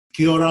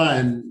Kia ora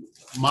and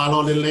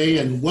malo lele,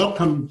 and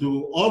welcome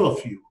to all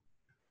of you,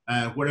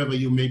 wherever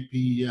you may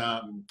be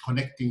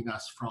connecting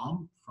us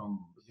from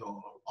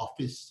your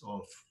office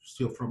or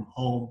still from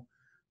home.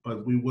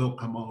 But we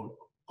welcome all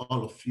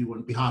of you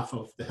on behalf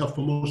of the Health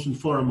Promotion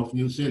Forum of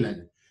New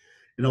Zealand.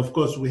 And of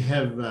course, we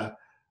have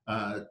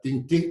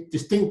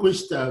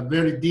distinguished,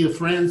 very dear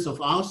friends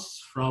of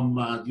ours from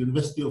the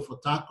University of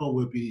Otago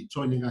will be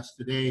joining us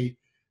today,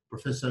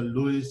 Professor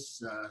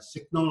Louise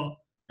Signal,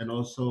 and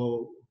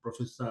also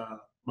Professor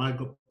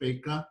Michael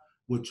Baker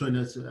will join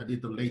us a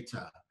little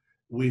later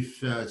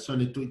with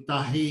Sione,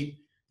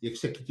 the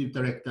Executive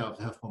Director of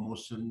Health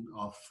Promotion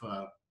of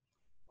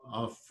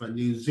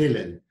New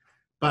Zealand.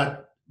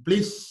 But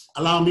please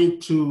allow me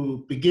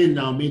to begin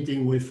our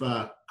meeting with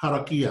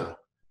Karakia,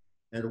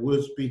 and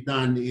will be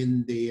done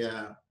in the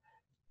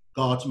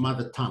God's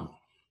mother tongue.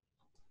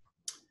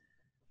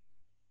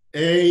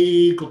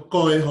 E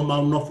koe ho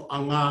maunofo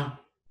anga,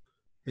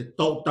 he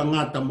tau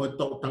tangata mo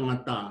tau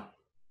tangata.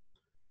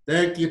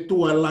 Te ki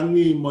tua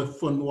langi mo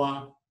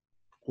whanua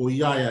ko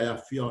iaia ia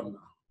Fiona.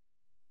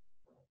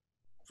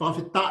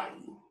 Whawhitai,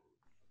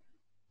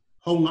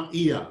 honga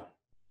ia,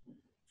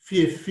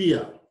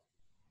 fia,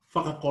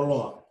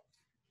 whakakoloa.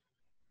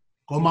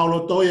 Ko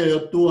maulotoia i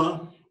o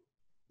tua,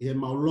 i he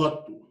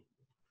maulotu.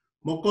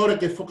 Mo kore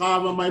ke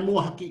whakaama mai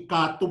mua haki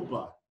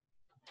kātupa.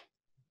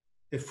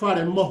 E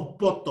whare mohu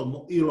poto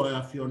mo ilo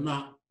ia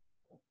Fiona.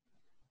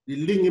 I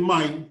lingi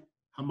mai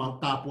ha mau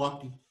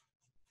tāpuaki,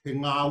 he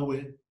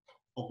ngāwe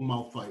o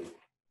mau whai.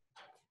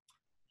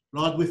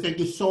 Lord, we thank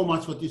you so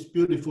much for this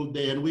beautiful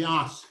day, and we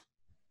ask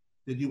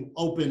that you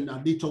open a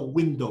little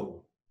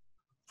window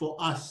for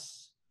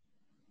us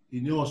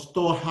in your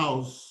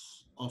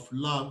storehouse of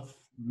love,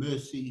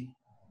 mercy,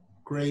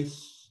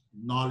 grace,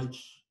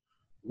 knowledge,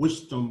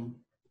 wisdom,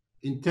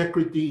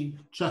 integrity,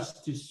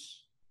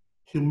 justice,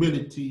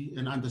 humility,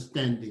 and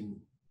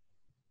understanding.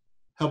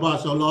 Help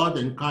us, O Lord,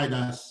 and guide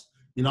us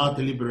in our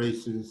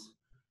deliberations.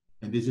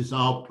 And this is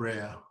our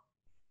prayer.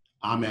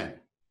 Amen.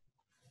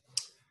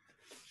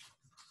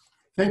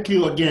 Thank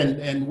you again,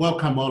 and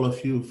welcome all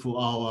of you for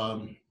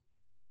our,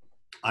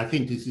 I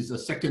think this is the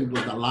second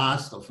or the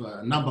last of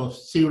a number of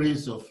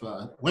series of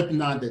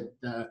webinar that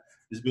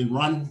has been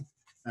run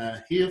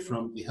here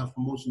from the Health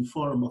Promotion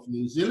Forum of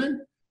New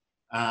Zealand.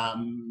 I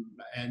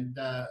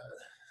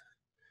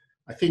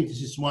think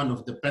this is one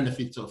of the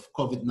benefits of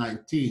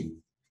COVID-19.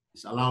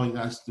 It's allowing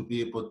us to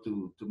be able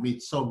to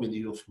meet so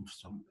many of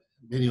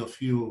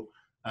you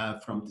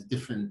from the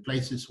different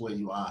places where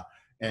you are.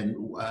 And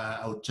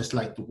I would just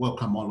like to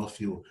welcome all of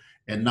you.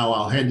 And now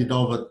I'll hand it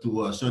over to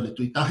Sione,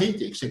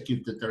 the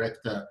Executive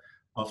Director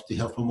of the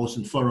Health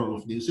Promotion Forum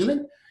of New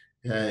Zealand.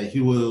 He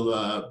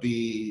will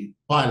be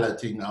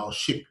piloting our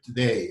ship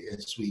today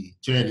as we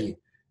journey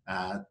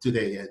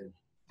today. And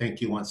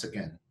thank you once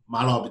again.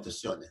 Malo abita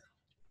Sione.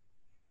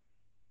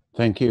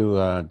 Thank you,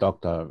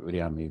 Dr.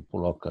 Viliami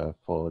Puloka,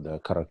 for the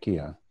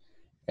karakia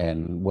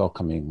and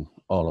welcoming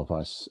all of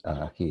us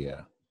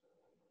here.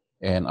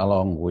 And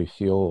along with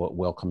your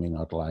welcoming,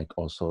 I'd like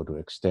also to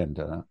extend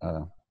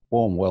a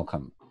warm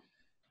welcome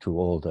to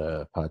all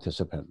the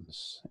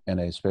participants, and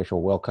a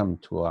special welcome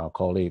to our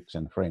colleagues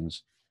and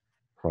friends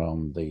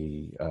from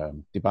the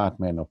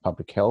Department of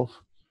Public Health,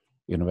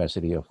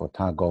 University of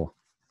Otago,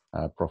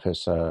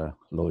 Professor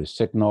Louise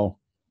Signal,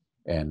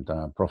 and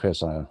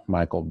Professor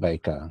Michael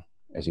Baker.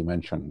 As you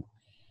mentioned,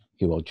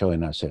 he will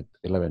join us at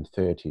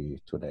 11:30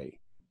 today.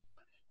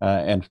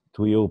 And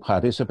to you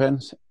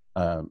participants,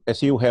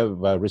 as you have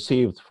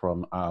received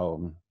from our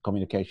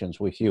communications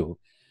with you,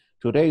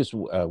 today's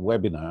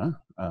webinar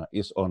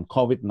is on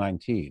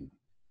COVID-19,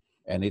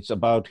 and it's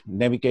about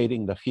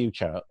navigating the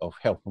future of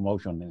health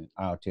promotion in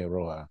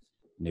Aotearoa,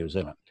 New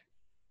Zealand.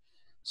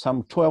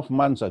 Some 12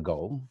 months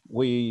ago,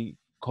 we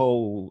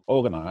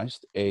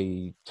co-organized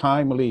a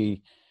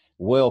timely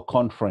World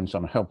Conference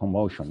on Health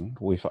Promotion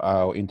with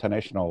our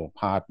international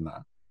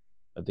partner,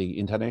 the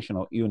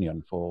International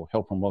Union for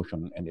Health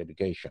Promotion and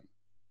Education.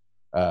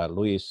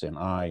 Louise and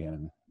I,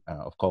 and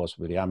of course,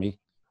 Viliami,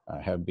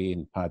 have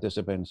been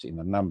participants in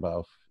a number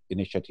of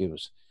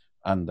initiatives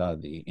under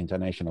the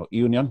International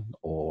Union,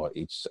 or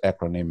its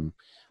acronym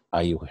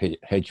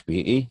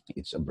IUHPE,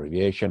 its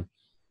abbreviation.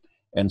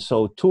 And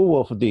so two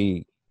of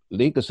the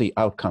legacy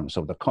outcomes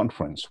of the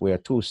conference were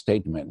two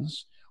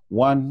statements,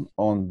 one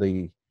on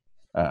the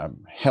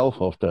health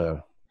of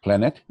the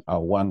planet, our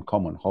one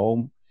common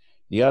home.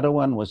 The other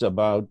one was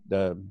about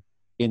the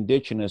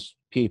indigenous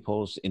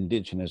peoples,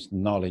 indigenous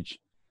knowledge,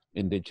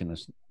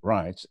 indigenous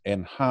rights,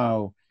 and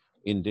how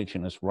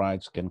indigenous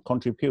rights can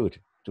contribute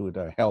to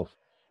the health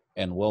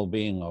and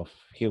well-being of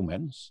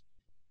humans,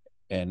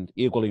 and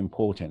equally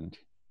important,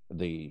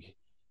 the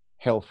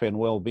health and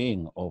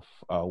well-being of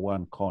our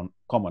one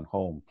common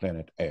home,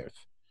 planet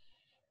Earth.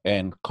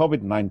 And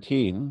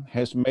COVID-19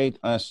 has made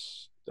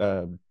us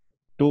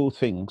do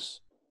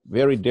things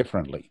very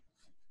differently.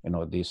 You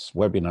know, this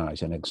webinar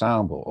is an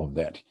example of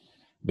that.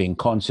 Being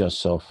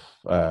conscious of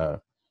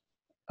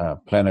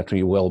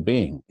planetary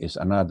well-being is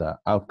another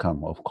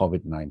outcome of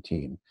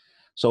COVID-19.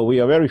 So we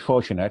are very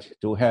fortunate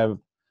to have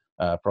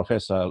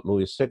Professor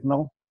Louise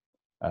Signal,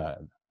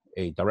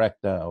 a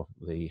director of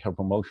the Health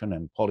Promotion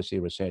and Policy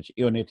Research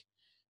Unit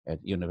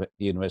at the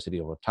University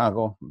of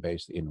Otago,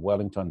 based in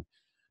Wellington,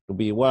 to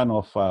be one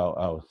of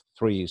our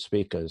three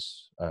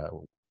speakers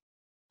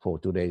for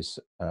today's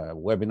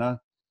webinar.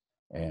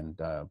 And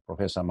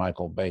Professor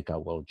Michael Baker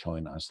will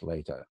join us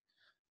later.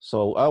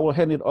 So I will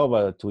hand it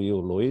over to you,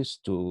 Louise,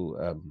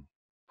 to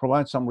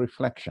provide some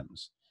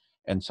reflections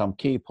and some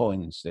key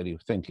points that you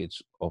think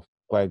it's of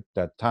quite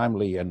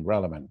timely and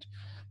relevant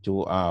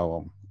to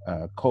our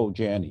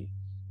co-journey,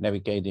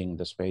 navigating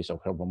the space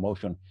of health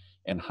promotion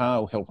and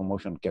how health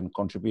promotion can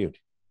contribute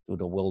to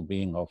the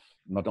well-being of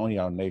not only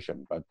our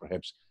nation, but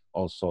perhaps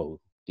also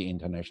the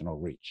international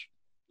reach.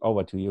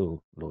 Over to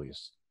you,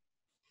 Louise.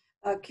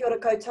 Kia ora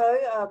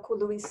koutou, ko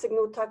Louise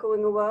Signal taku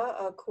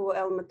ingoa, ko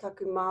Elma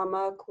taku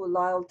mama, ko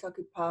Lyle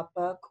taku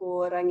papa,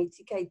 ko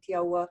Rangitike te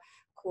awa,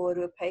 ko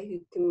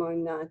Ruapehu te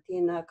mauna,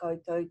 tēnā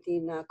koutou,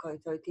 tēnā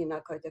koutou,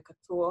 tēnā koutou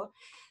katoa.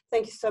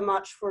 Thank you so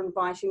much for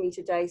inviting me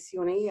today,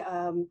 Sione.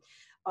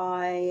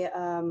 I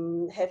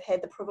have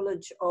had the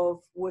privilege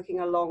of working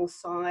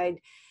alongside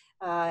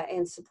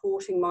and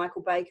supporting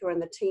Michael Baker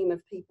and the team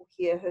of people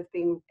here who have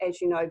been,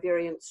 as you know,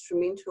 very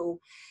instrumental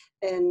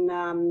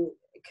in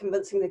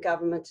convincing the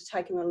government to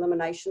take an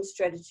elimination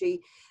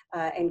strategy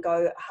and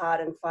go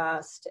hard and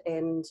fast.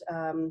 And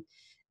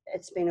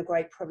it's been a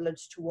great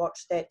privilege to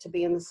watch that, to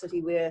be in the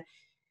city where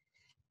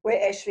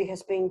Ashley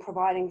has been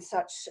providing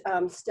such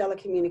stellar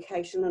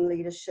communication and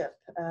leadership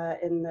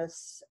in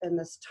this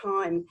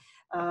time.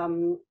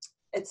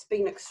 It's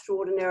been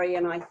extraordinary,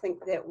 and I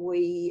think that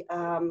we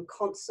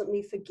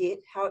constantly forget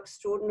how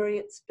extraordinary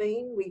it's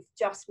been. We've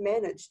just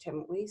managed,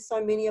 haven't we?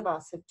 So many of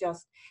us have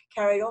just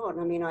carried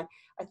on. I mean, I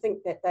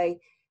think that they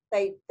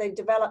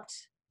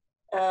developed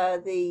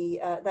they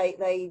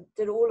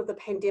did all of the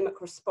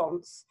pandemic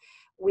response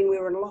when we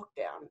were in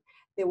lockdown.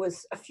 There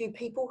was a few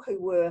people who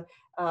were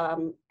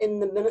in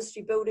the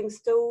ministry building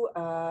still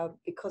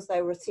because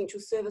they were essential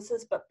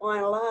services, but by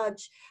and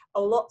large,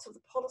 lots of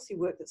the policy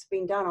work that's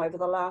been done over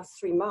the last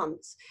 3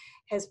 months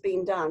has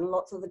been done.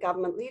 Lots of the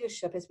government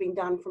leadership has been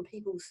done from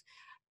people's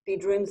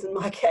bedrooms, in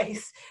my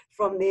case,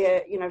 from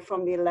their,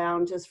 from their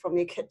lounges, from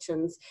their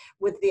kitchens,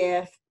 with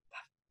their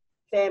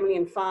family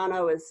and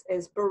whānau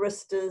as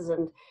baristas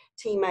and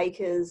tea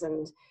makers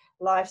and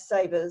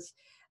lifesavers.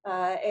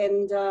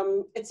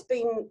 It's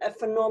been a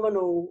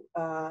phenomenal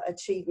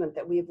achievement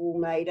that we've all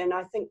made. And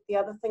I think the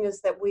other thing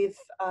is that we've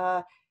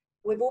all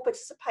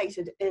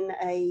participated in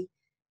a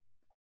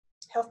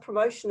health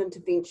promotion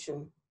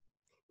intervention.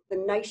 The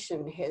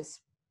nation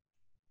has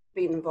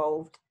been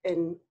involved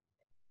in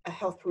a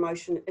health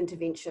promotion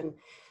intervention.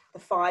 The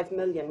 5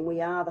 million,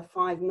 we are the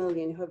 5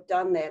 million who have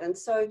done that. And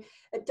so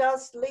it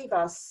does leave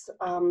us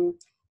well,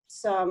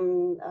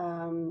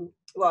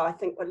 I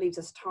think it leaves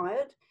us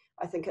tired.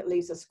 I think it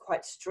leaves us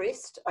quite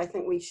stressed. I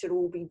think we should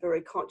all be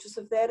very conscious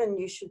of that, and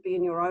you should be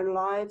in your own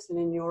lives and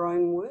in your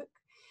own work.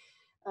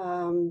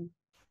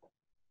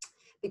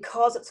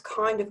 Because it's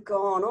kind of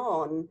gone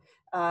on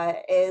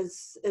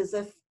as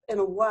if, in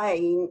a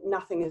way,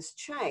 nothing has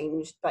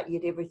changed, but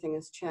yet everything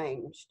has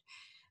changed.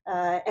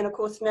 And of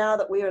course, now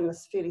that we're in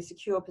this fairly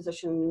secure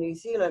position in New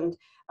Zealand,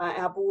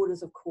 our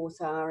borders, of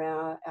course, are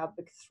our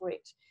big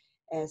threat,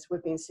 as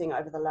we've been seeing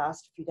over the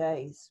last few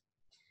days.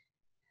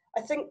 I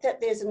think that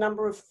there's a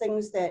number of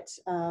things that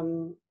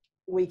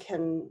we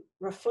can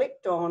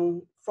reflect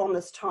on from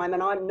this time,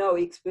 and I'm no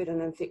expert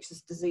in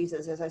infectious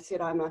diseases. As I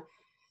said, I'm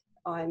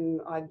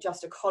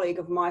just a colleague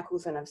of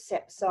Michael's, and I've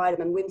sat beside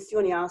him. And when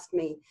Sione asked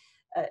me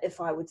if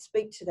I would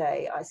speak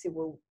today, I said,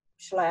 well,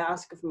 shall I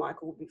ask if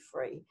Michael will be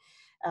free?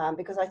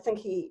 Because I think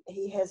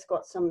he has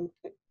got some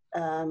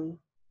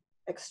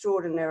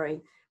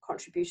extraordinary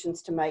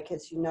contributions to make,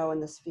 as you know, in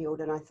this field,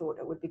 and I thought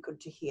it would be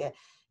good to hear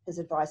his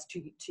advice to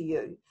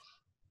you.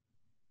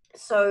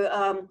 So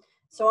I'm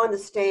the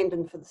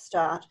stand-in for the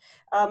start.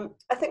 I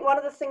think one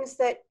of the things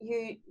that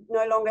you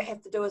no longer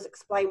have to do is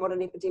explain what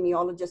an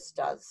epidemiologist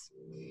does.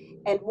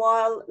 And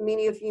while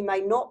many of you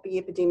may not be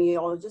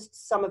epidemiologists,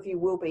 some of you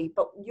will be,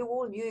 but you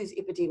all use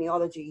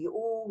epidemiology. You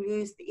all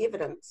use the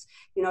evidence,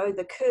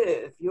 the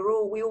curve.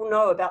 We all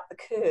know about the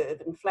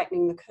curve and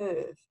flattening the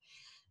curve,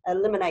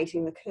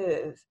 eliminating the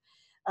curve.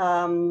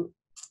 And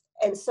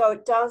so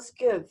it does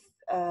give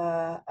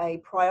a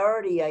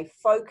priority, a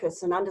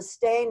focus, an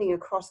understanding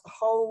across the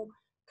whole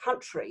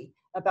country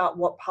about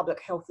what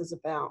public health is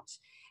about.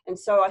 And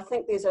so I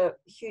think there's a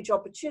huge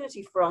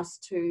opportunity for us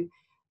to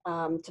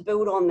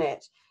build on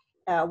that.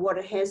 What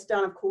it has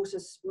done, of course,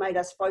 is made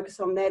us focus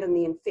on that in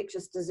the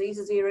infectious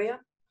diseases area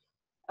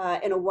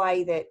in a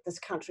way that this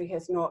country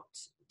has not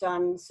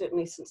done,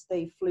 certainly since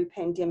the flu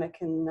pandemic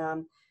in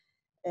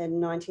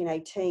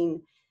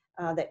 1918.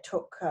 That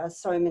took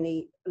so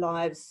many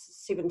lives,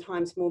 7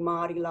 times more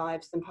Māori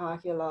lives than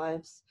Pākehā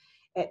lives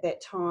at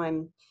that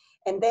time.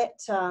 And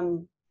that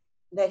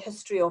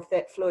history of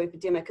that flu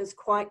epidemic is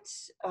quite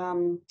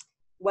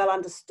well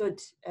understood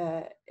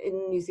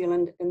in New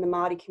Zealand, in the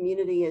Māori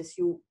community, as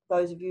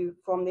those of you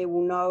from there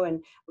will know,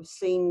 and we've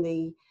seen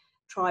the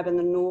tribe in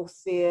the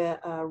north there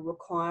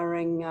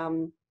requiring,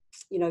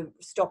 you know,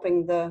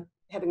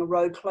 having a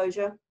road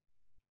closure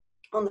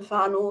on the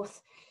far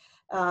north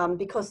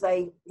because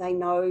they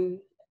know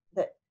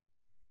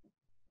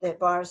that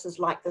viruses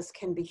like this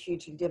can be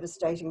hugely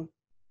devastating.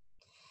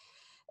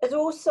 It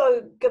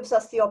also gives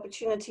us the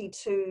opportunity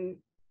to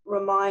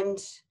remind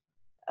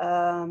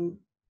all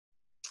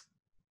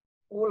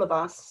of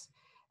us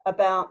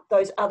about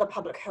those other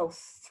public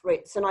health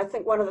threats. And I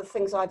think one of the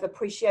things I've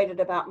appreciated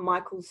about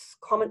Michael's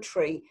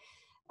commentary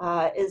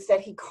is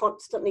that he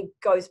constantly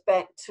goes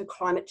back to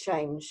climate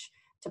change,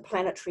 to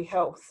planetary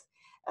health.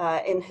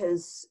 When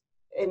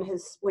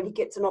he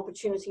gets an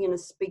opportunity in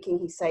his speaking,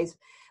 he says,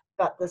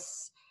 but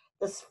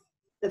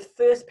the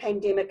first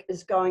pandemic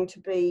is going to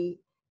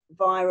be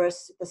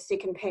virus, the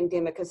second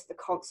pandemic is the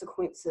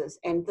consequences,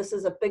 and this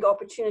is a big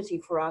opportunity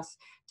for us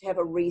to have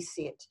a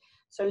reset.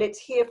 So let's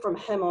hear from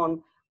him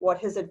on what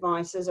his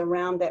advice is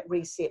around that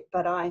reset.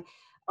 But I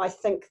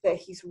think that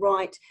he's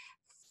right.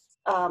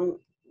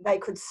 They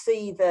could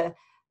see the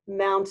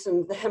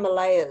mountain, the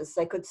Himalayas,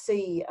 they could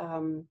see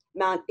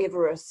Mount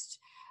Everest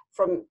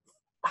from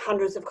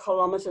hundreds of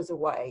kilometers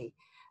away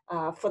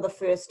for the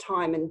first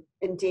time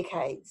in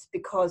decades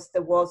because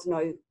there was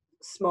no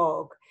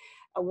smog.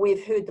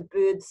 We've heard the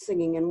birds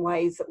singing in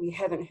ways that we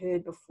haven't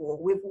heard before.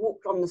 We've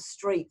walked on the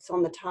streets,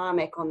 on the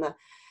tarmac, on the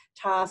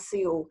tar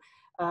seal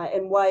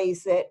in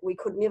ways that we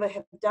could never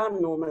have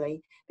done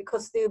normally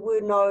because there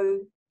were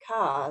no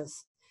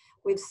cars.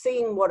 We've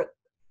seen what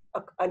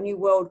a new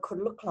world could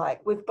look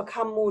like. We've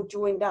become more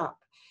joined up.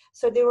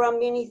 So there are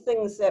many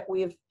things that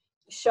we've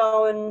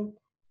shown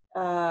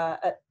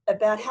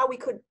about how we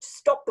could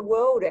stop the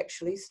world,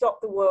 actually, stop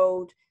the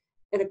world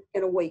in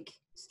a week,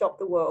 stop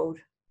the world.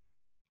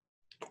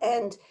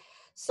 And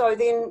so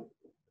then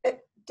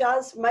it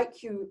does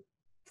make you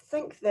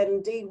think that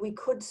indeed we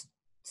could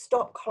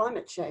stop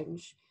climate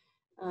change.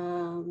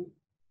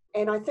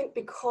 And I think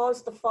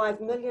because the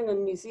 5 million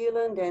in New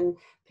Zealand and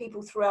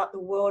people throughout the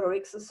world are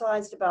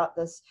exercised about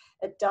this,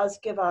 it does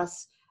give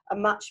us a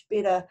much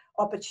better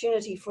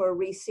opportunity for a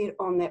reset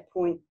on that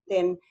point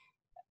than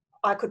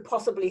I could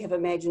possibly have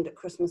imagined at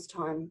Christmas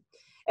time.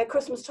 At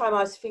Christmas time,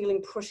 I was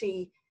feeling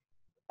pretty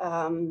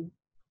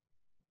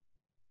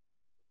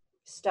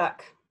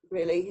stuck,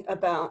 really,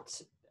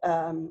 about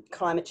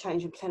climate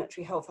change and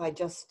planetary health. I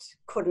just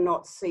could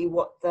not see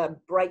what the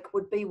break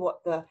would be,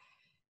 what the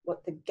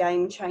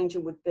game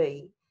changer would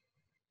be.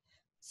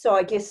 So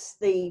I guess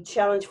the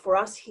challenge for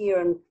us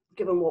here, and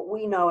given what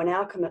we know and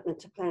our commitment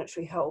to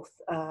planetary health,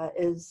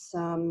 is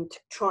to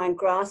try and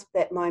grasp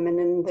that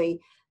moment in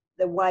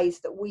the ways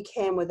that we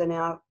can within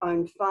our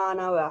own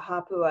whānau, our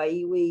hapu, our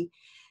iwi,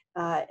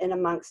 and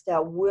amongst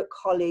our work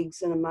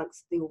colleagues and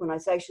amongst the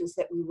organisations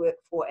that we work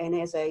for and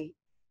as a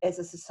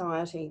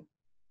society.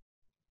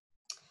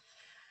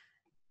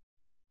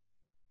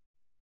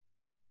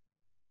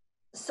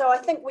 So I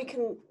think we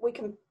can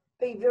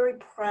be very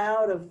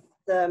proud of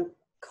the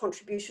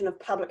contribution of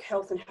public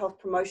health and health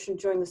promotion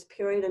during this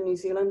period in New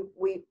Zealand.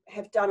 We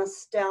have done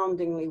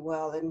astoundingly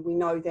well, and we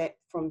know that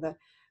from the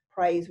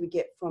praise we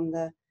get from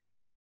the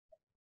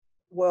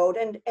world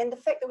and the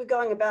fact that we're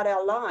going about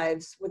our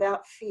lives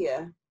without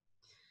fear.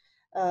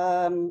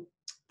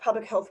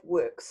 Public health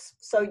works.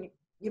 So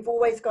you're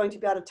always going to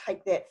be able to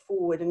take that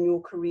forward in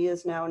your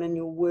careers now and in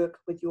your work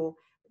with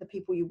the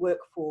people you work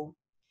for.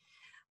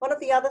 One of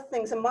the other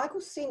things, and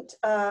Michael sent,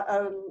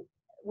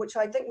 which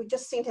I think we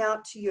just sent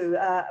out to you,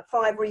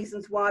 5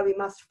 reasons why we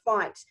must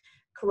fight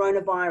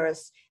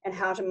coronavirus and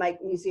how to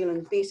make New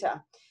Zealand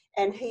better.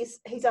 And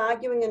he's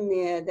arguing in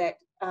there that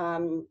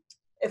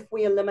if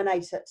we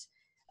eliminate it,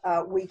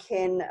 we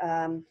can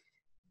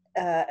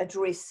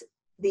address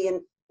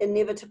the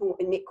inevitable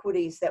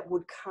inequities that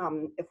would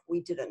come if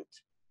we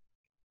didn't.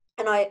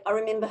 And I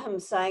remember him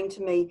saying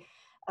to me,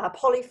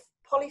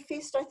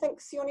 Polyfest, I think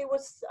Sione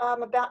was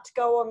about to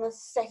go on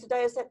this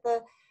Saturday. Is that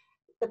the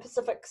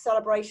Pacific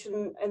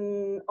celebration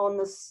on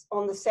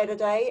the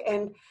Saturday?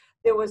 And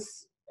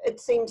it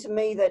seemed to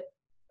me that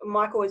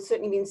Michael had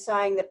certainly been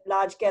saying that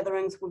large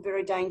gatherings were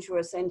very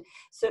dangerous, and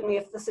certainly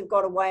if this had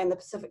got away in the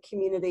Pacific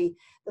community,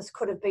 this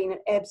could have been an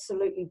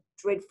absolutely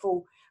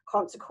dreadful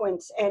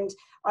consequence. And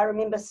I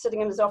remember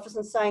sitting in his office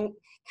and saying,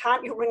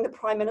 can't you ring the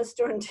Prime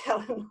Minister and tell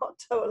him not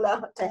to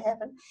allow it to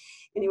happen?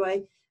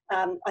 Anyway,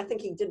 I think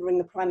he did ring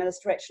the Prime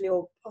Minister actually,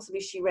 or possibly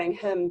she rang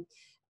him,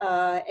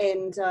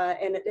 and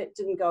it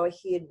didn't go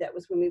ahead. That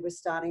was when we were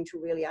starting to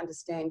really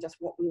understand just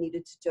what we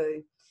needed to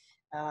do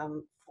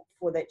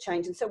for that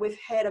change. And so we've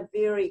had a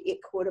very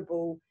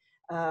equitable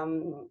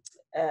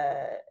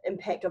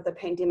impact of the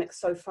pandemic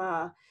so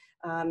far.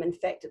 In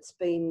fact, it's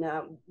been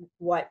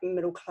white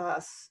middle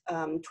class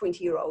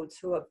 20-year-olds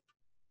who have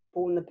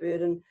borne the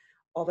burden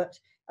of it,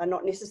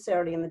 not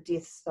necessarily in the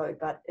deaths though,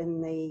 but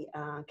in the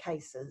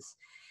cases.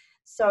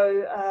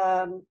 So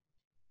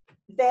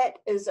that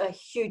is a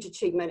huge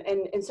achievement.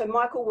 And so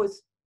Michael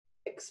was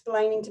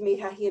explaining to me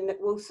how he and Nick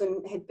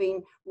Wilson had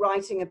been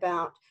writing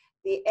about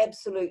the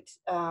absolute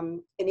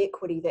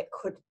inequity that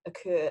could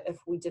occur if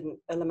we didn't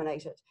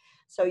eliminate it.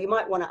 So you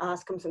might want to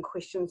ask him some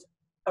questions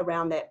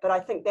around that. But I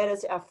think that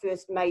is our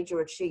first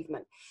major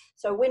achievement.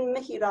 So when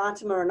Mihi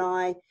Rātama and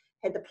I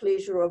had the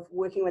pleasure of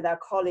working with our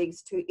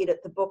colleagues to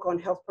edit the book on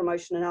health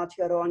promotion in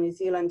Aotearoa New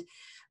Zealand,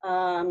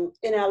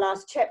 in our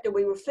last chapter,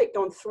 we reflect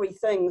on three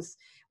things.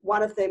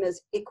 One of them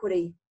is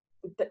equity,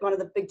 one of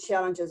the big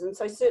challenges. And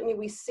so certainly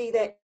we see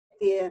that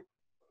there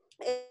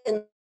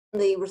in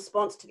the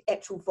response to the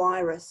actual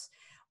virus.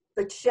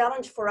 The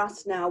challenge for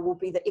us now will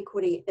be the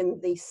equity in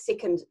the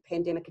second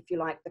pandemic, if you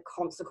like, the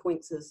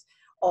consequences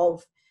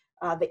of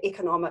the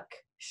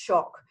economic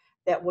shock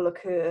that will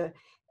occur,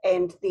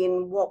 and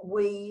then what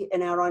we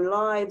in our own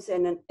lives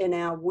and in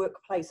our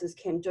workplaces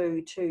can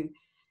do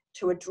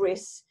to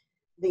address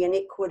the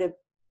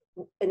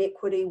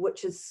inequity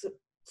which is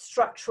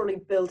structurally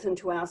built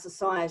into our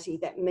society.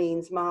 That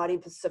means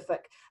Māori,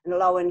 Pacific and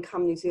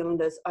low-income New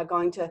Zealanders are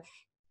going to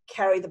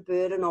carry the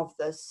burden of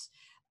this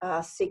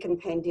second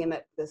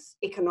pandemic, this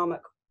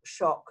economic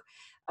shock,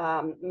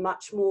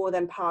 much more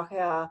than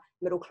Pākehā,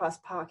 middle-class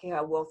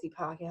Pākehā, wealthy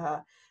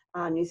Pākehā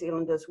New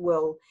Zealanders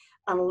will,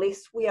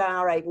 unless we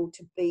are able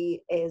to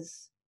be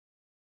as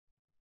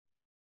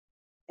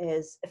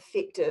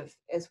effective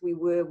as we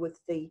were with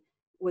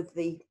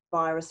the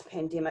virus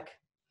pandemic.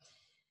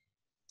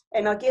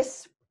 And I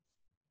guess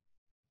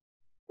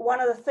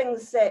one of the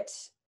things that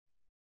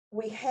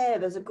we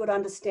have is a good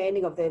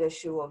understanding of that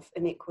issue of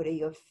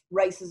inequity, of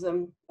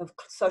racism, of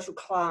social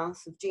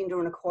class, of gender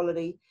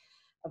inequality,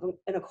 of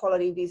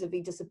inequality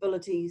vis-a-vis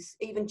disabilities.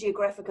 Even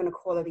geographic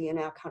inequality in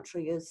our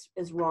country is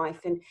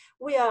rife, and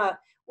we are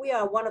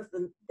one of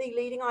the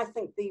leading, I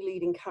think, the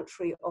leading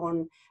country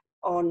on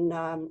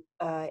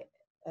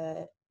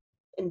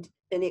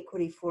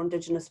inequity for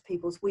Indigenous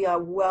peoples. We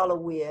are well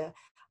aware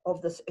of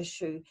this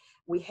issue.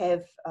 We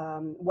have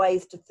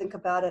ways to think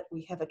about it.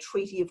 We have a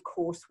treaty, of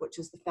course, which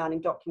is the founding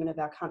document of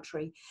our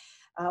country,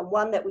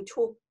 one that we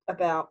talk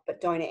about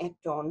but don't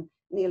act on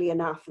nearly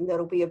enough, and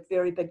that'll be a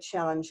very big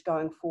challenge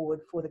going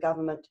forward for the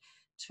government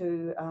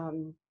to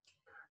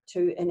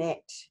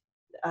enact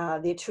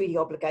their treaty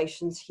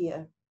obligations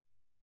here.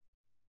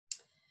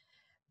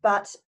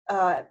 But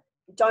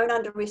don't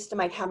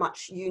underestimate how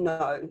much you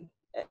know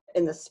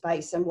in this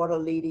space and what a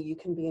leader you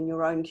can be in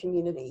your own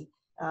community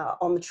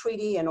on the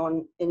treaty and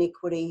on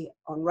inequity,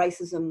 on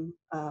racism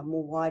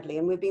more widely.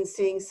 And we've been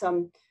seeing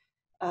some,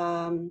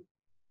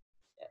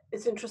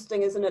 it's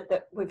interesting, isn't it,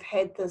 that we've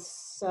had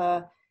this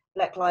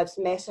Black Lives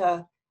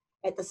Matter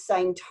at the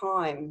same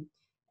time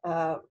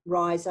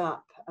rise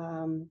up.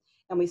 And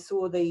we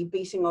saw the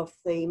beating of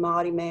the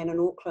Māori man in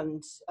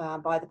Auckland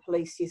by the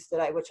police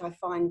yesterday, which I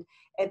find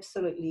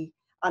absolutely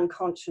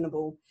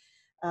unconscionable,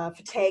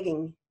 for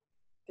tagging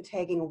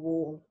a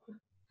wall.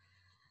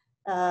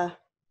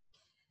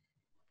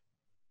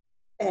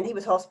 And he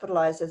was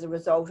hospitalised as a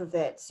result of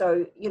that.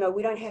 So, you know,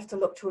 we don't have to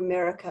look to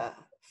America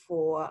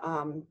for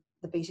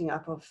the beating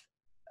up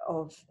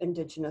of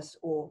Indigenous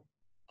or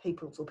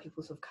peoples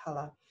of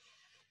colour.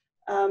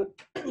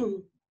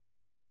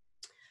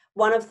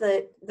 One of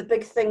the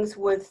big things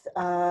with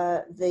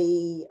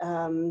the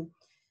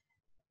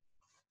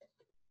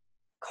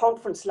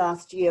conference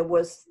last year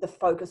was the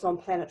focus on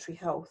planetary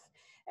health.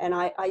 And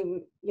I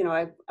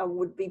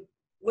would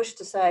wish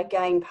to say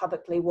again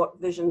publicly what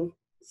vision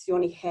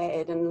Sione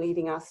had in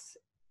leading us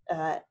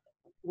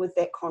with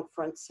that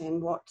conference,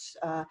 and what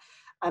a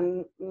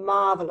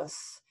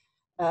marvellous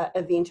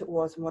event it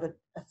was, and what a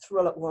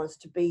thrill it was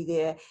to be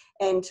there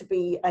and to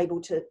be able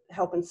to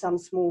help in some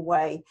small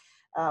way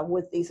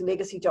with these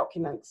legacy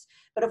documents.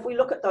 But if we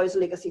look at those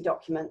legacy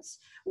documents,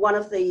 one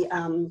of the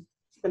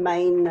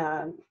main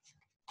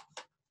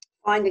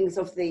findings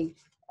of the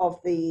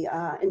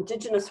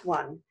Indigenous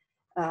one,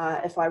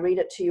 if I read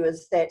it to you,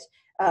 is that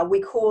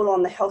we call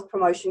on the health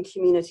promotion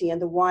community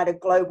and the wider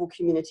global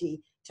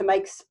community to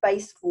make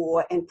space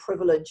for and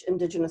privilege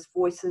Indigenous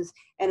voices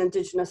and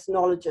Indigenous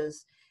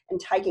knowledges, and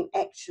taking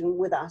action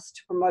with us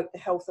to promote the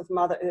health of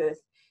Mother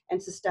Earth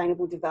and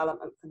sustainable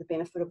development for the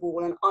benefit of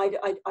all. And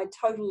I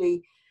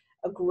totally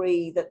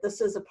agree that this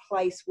is a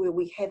place where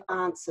we have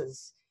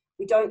answers.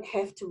 We don't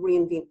have to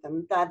reinvent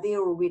them. They're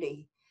there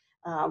already.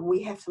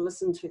 We have to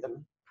listen to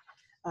them.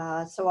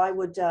 So I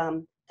would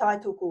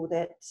taitoko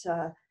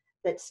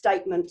that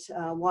statement,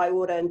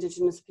 Waiora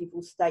Indigenous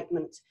Peoples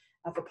Statement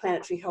for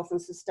Planetary Health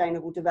and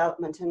Sustainable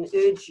Development, and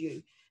urge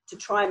you to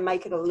try and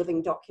make it a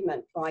living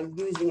document by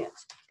using it,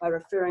 by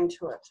referring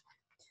to it.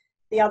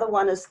 The other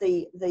one is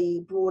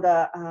the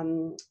broader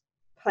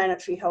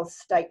Planetary Health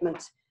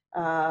Statement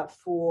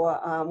for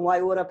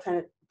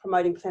Waiora,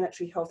 promoting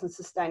planetary health and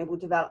sustainable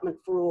development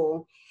for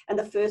all. And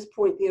the first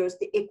point there is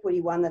the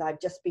equity one that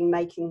I've just been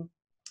making.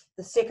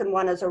 The second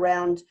one is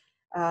around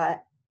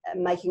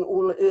making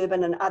all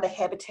urban and other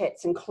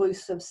habitats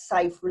inclusive,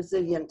 safe,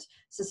 resilient,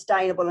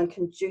 sustainable and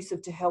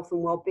conducive to health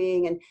and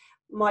well-being. And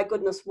my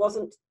goodness,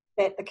 wasn't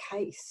that the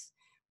case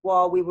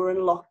while we were in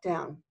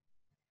lockdown?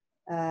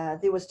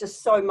 There was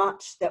just so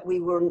much that we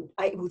were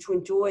able to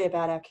enjoy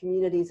about our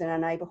communities and our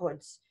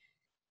neighbourhoods.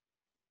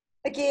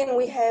 Again,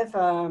 we have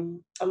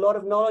a lot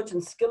of knowledge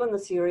and skill in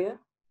this area,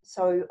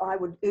 so I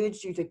would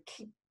urge you to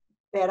keep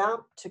better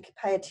to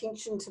pay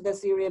attention to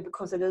this area,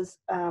 because it is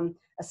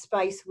a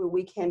space where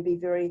we can be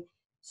very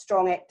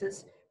strong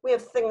actors. We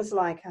have things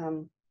like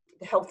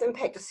the health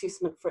impact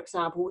assessment, for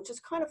example, which has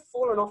kind of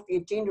fallen off the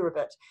agenda a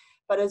bit,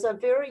 but is a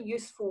very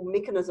useful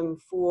mechanism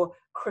for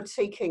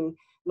critiquing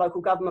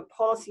local government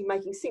policy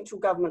making, central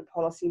government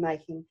policy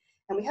making.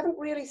 And we haven't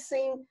really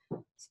seen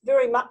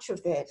very much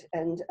of that.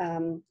 And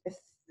if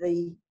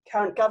the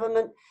current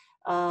government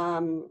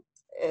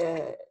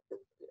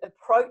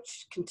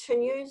approach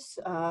continues,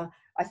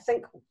 I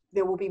think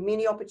there will be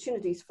many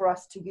opportunities for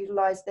us to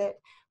utilise that.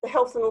 The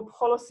health and all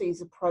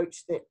policies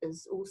approach that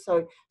is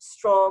also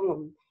strong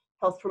on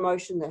health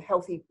promotion, the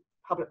healthy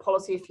public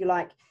policy, if you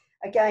like.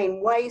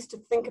 Again, ways to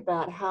think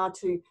about how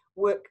to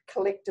work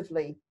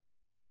collectively.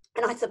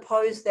 And I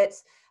suppose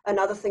that's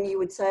another thing you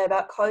would say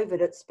about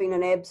COVID. It's been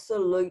an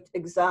absolute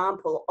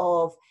example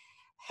of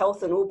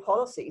health and all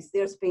policies.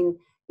 There's been,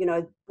 you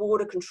know,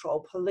 border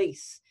control,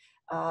 police,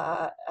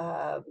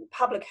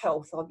 public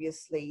health,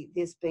 obviously.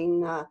 There's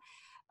been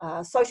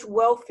social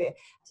welfare.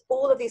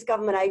 All of these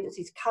government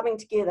agencies coming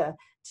together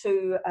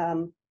to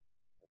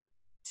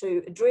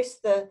address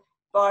the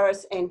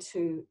virus and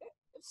to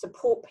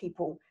support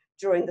people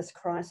during this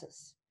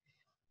crisis.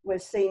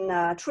 We've seen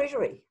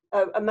Treasury,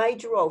 a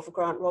major role for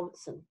Grant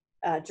Robertson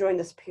during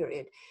this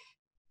period.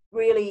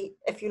 Really,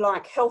 if you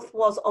like, health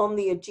was on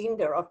the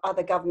agenda of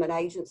other government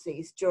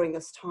agencies during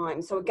this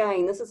time. So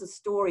again, this is a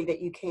story that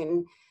you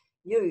can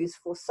use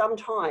for some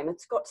time.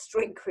 It's got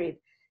street cred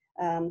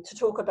to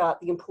talk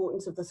about the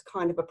importance of this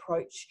kind of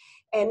approach.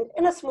 And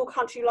in a small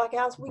country like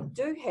ours, we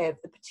do have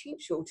the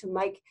potential to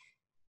make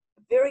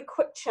very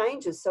quick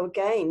changes. So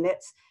again,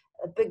 that's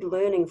a big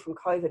learning from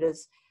COVID,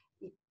 is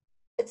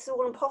it's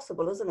all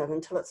impossible, isn't it,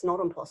 until it's not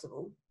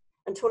impossible,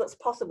 until it's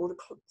possible to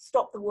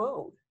stop the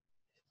world.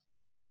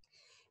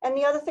 And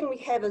the other thing we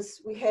have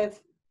is we have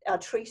our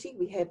treaty,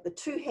 we have the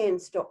Two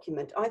Hands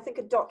document. I think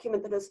a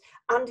document that is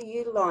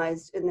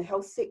underutilised in the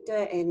health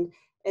sector and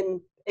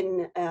in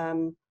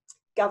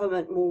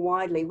government more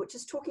widely, which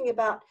is talking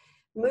about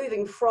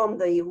moving from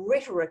the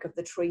rhetoric of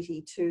the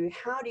treaty to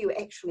how do you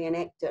actually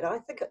enact it. I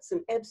think it's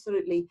an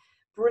absolutely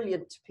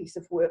brilliant piece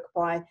of work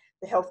by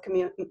the health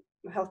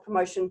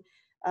promotion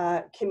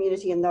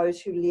community and those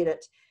who led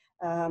it,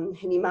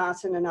 Henny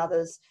Martin and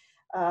others.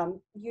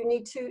 You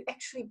need to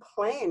actually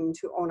plan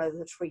to honour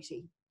the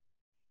treaty.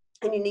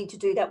 And you need to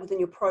do that within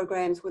your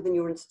programs, within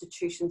your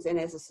institutions and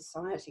as a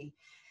society.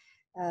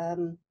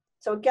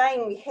 So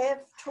again, we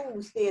have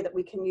tools there that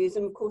we can use.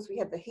 And of course we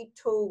have the HEAT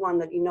tool, one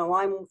that you know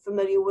I'm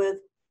familiar with,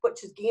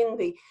 which again,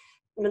 the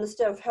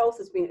Minister of Health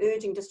has been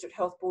urging district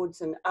health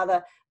boards and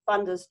other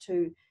funders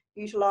to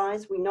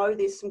utilise. We know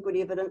there's some good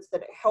evidence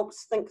that it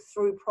helps think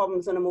through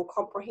problems in a more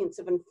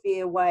comprehensive and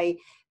fair way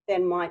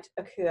than might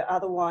occur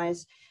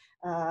otherwise.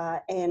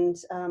 While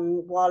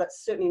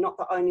it's certainly not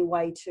the only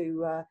way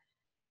to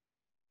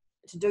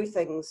do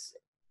things,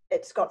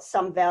 it's got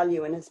some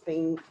value and has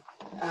been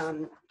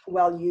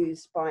well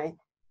used by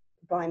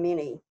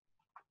many.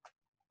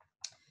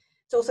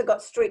 It's also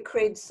got street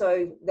cred,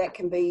 so that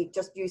can be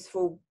just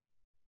useful,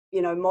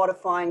 you know,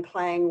 modifying,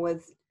 playing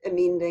with,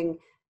 amending,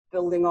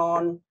 building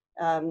on.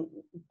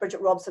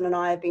 Bridget Robson and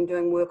I have been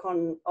doing work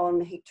on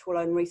the HEAT tool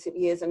in recent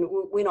years, and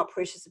we're not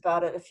precious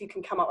about it. If you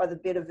can come up with a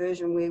better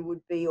version, where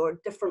would be, or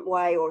a different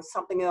way, or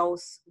something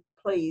else,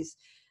 please.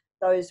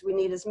 We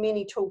need as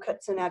many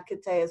toolkits in our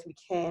kit as we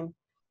can.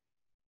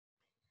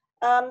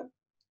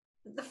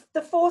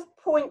 The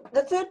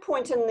third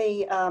point in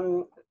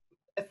the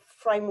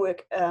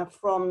framework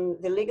from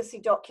the legacy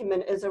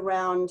document is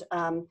around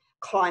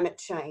climate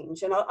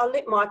change. And I'll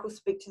let Michael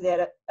speak to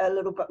that a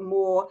little bit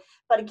more.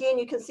 But again,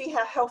 you can see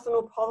how health and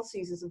all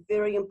policies is a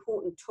very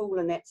important tool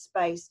in that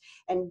space.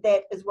 And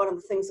that is one of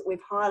the things that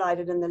we've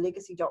highlighted in the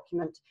legacy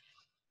document.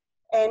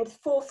 And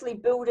fourthly,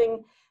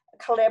 building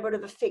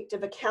collaborative,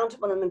 effective,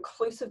 accountable and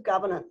inclusive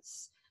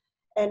governance.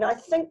 And I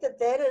think that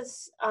that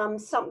is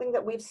something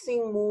that we've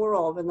seen more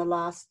of in the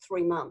last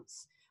 3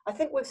 months. I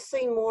think we've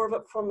seen more of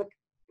it from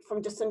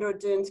Jacinda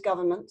Ardern's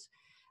government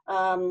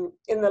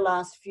in the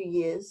last few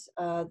years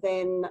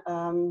than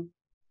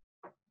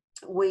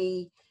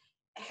we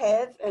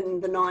have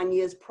in the 9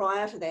 years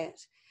prior to that.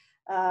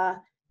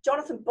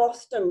 Jonathan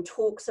Boston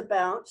talks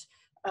about,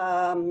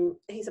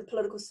 he's a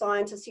political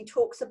scientist, he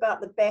talks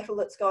about the battle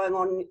that's going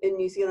on in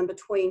New Zealand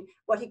between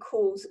what he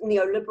calls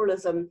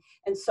neoliberalism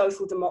and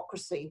social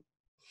democracy.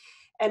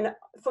 And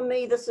for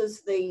me, this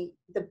is the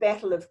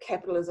battle of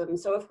capitalism.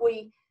 So if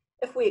we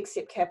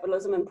accept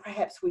capitalism, and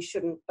perhaps we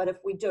shouldn't, but if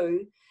we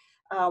do,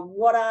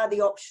 what are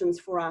the options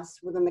for us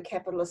within the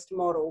capitalist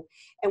model?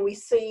 And we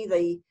see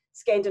the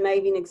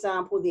Scandinavian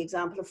example, the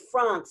example of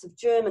France, of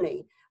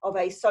Germany, of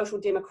a social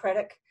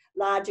democratic,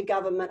 larger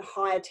government,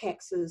 higher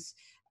taxes,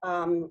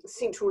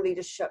 central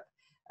leadership,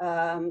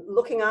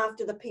 looking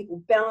after the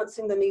people,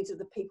 balancing the needs of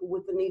the people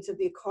with the needs of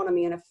the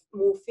economy in a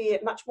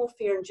much more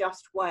fair and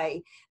just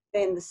way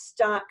than the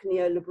stark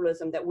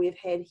neoliberalism that we've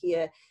had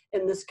here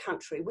in this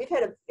country. We've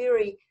had a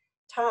very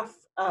tough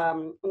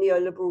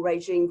neoliberal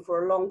regime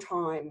for a long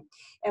time.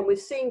 And we've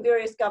seen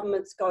various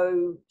governments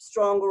go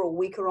stronger or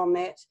weaker on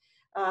that.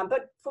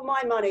 But for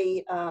my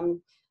money,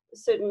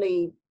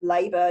 certainly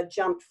Labour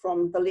jumped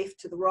from the left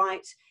to the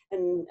right,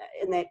 and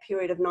in that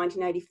period of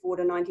 1984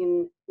 to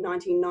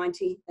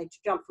 1990, they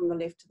jumped from the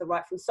left to the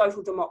right, from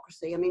social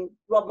democracy. I mean,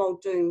 Rob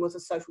Muldoon was a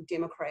social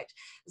democrat.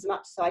 As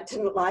much as I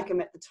didn't like him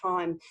at the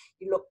time,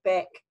 you look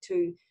back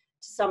to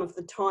some of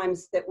the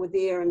times that were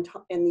there in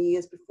the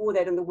years before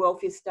that in the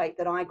welfare state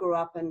that I grew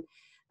up in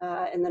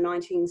the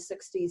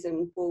 1960s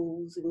in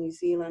Bulls in New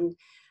Zealand.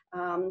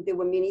 There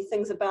were many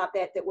things about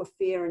that were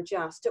fair and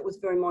just. It was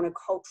very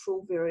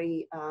monocultural,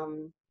 very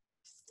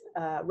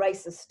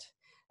racist.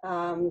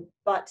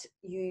 But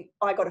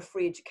I got a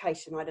free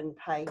education. I didn't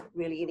pay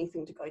really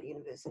anything to go to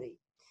university.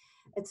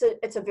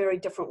 It's a very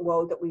different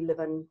world that we live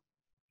in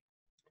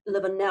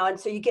now. And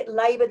so you get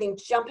Labour then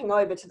jumping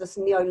over to this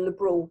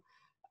neoliberal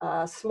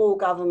small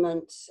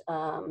government,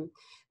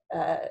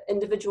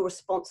 individual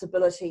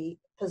responsibility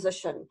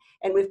position.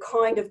 And we've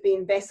kind of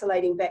been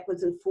vacillating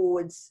backwards and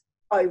forwards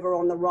over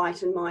on the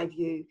right, in my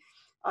view.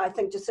 I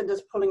think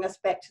Jacinda's pulling us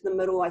back to the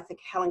middle. I think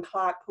Helen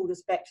Clark pulled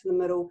us back to the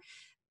middle.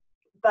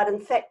 But in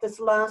fact, this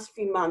last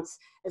few months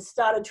has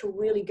started to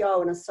really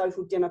go in a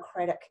social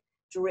democratic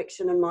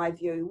direction, in my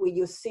view, where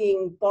you're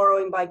seeing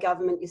borrowing by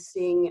government, you're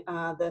seeing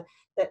the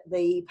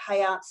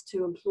payouts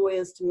to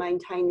employers to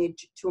maintain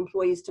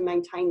employees to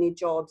maintain their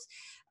jobs.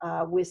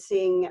 We're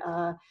seeing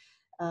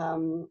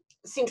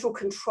central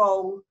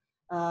control.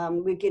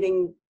 We're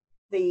getting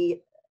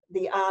the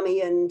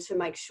army in to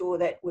make sure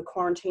that we're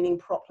quarantining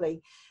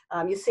properly.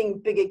 You're seeing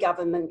bigger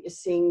government. You're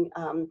seeing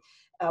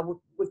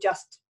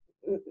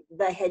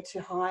they had to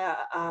hire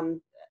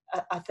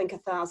I think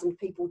 1,000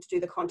 people to do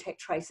the contact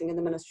tracing in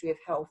the Ministry of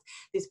Health.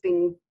 There's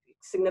been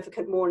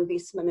significant more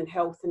investment in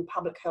health and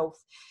public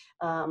health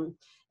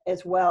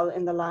as well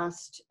in the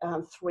last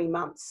 3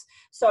 months.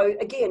 So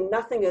again,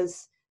 nothing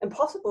is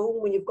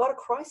impossible when you've got a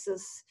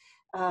crisis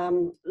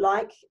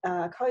like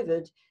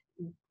COVID.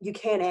 You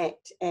can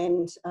act,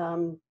 and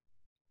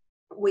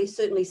we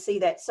certainly see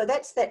that. So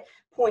that's that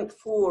point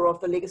 4 of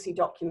the legacy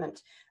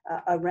document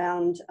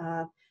around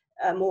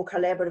a more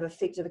collaborative,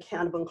 effective,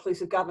 accountable,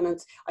 inclusive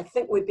governance. I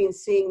think we've been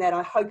seeing that.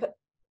 I hope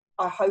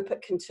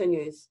it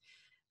continues.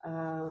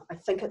 I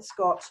think it's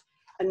got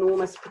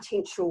enormous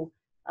potential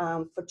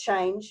for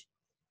change.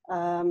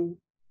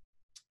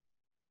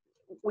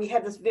 We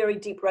have this very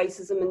deep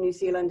racism in New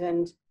Zealand,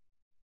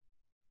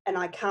 and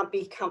I can't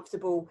be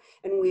comfortable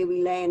in where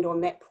we land on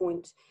that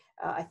point.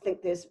 I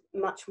think there's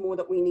much more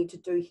that we need to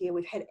do here.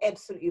 We've had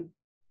absolutely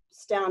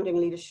astounding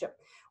leadership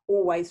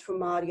always from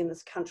Māori in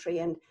this country,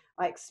 and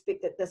I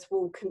expect that this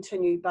will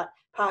continue, but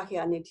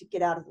Pākehā need to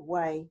get out of the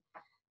way,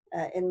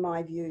 in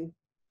my view.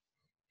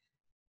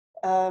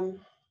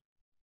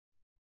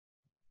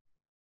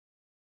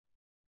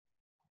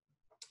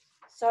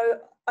 So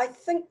I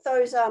think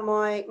those are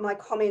my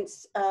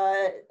comments.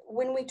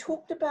 When we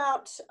talked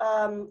about,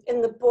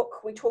 in the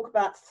book, we talk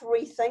about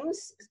 3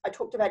 things. I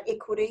talked about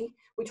equity,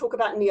 we talk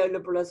about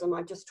neoliberalism,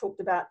 I just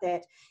talked about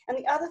that. And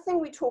the other thing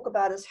we talk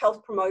about is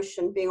health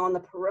promotion being on the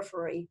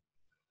periphery.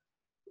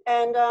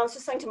 And I was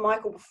just saying to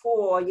Michael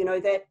before, you know,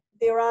 that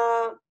there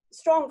are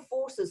strong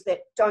forces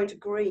that don't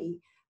agree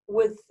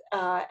with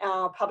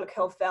our public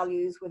health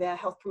values, with our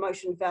health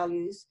promotion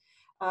values,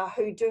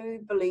 who do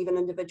believe in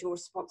individual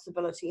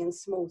responsibility and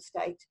small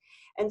state.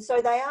 And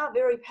so they are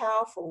very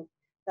powerful.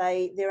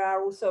 There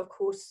are also, of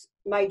course,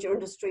 major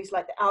industries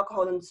like the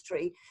alcohol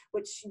industry,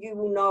 which you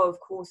will know, of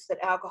course, that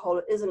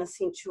alcohol is an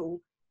essential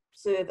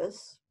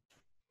service.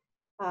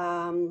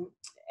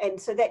 And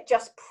so that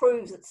just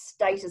proves its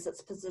status,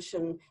 its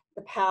position,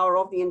 the power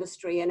of the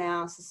industry in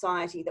our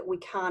society, that we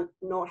can't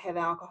not have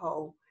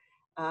alcohol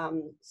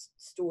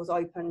stores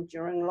open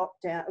during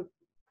lockdown.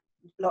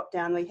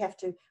 We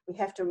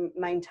have to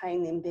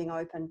maintain them being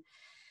open.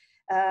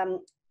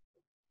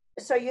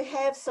 So you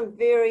have some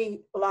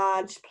very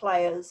large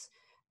players,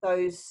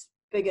 those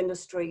big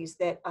industries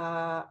that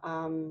are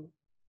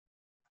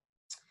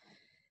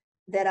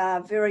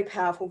very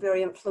powerful,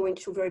 very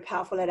influential, very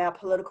powerful at our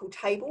political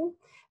table,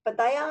 but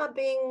they are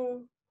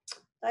being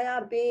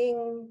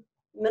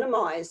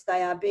minimized,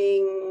 they are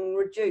being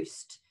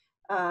reduced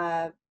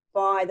by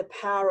the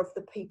power of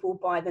the people,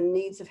 by the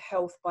needs of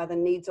health, by the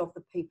needs of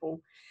the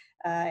people.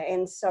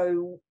 And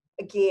so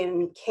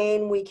again,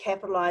 can we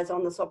capitalize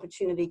on this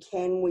opportunity?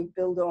 Can we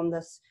build on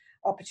this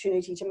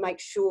opportunity to make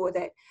sure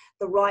that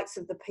the rights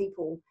of the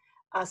people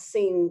are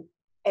seen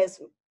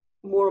as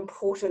more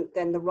important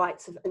than the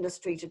rights of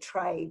industry to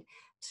trade,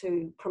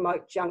 to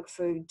promote junk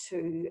food,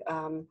 to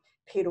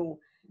peddle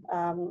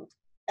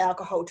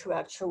alcohol to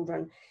our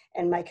children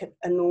and make it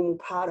a normal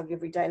part of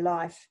everyday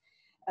life?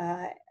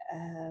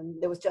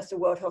 There was just a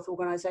World Health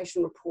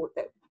Organization report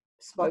that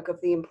spoke of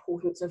the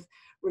importance of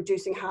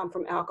reducing harm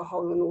from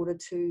alcohol in order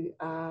to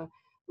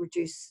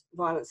reduce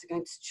violence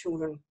against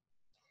children.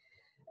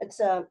 It's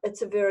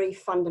a very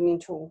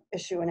fundamental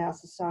issue in our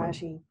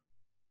society.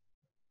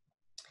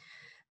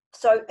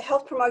 So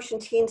health promotion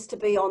tends to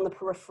be on the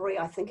periphery.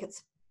 I think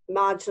it's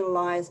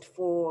marginalised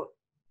for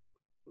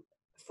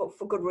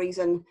good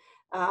reason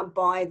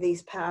by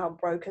these power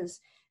brokers.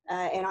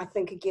 And I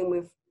think, again,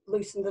 we've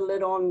loosened the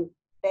lid on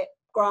that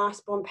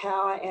grasp on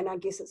power, and I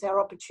guess it's our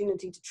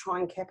opportunity to try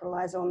and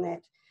capitalise on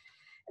that,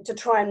 to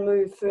try and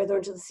move further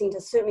into the centre.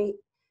 Certainly,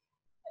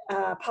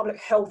 public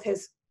health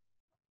has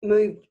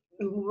moved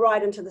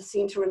right into the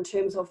centre in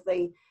terms of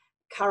the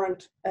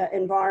current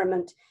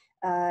environment,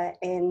 but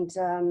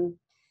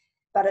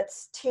it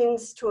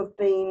tends to have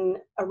been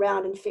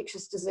around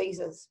infectious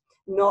diseases,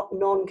 not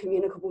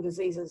non-communicable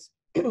diseases.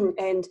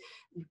 And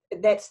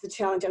that's the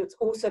challenge. And it's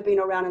also been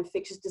around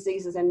infectious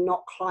diseases and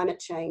not climate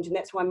change. And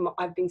that's why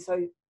I've been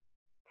so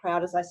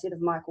proud, as I said,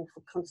 of Michael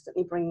for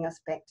constantly bringing us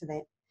back to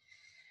that.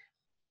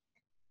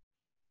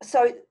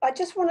 So I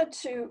just wanted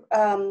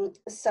to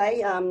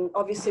say,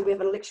 obviously we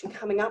have an election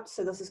coming up,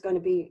 so this is going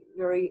to be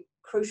very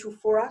crucial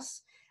for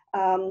us.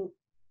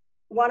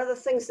 One of the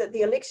things that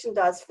the election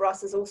does for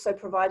us is also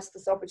provides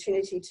this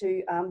opportunity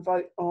to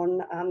vote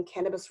on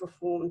cannabis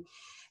reform.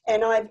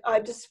 And I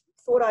just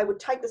thought I would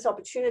take this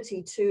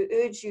opportunity to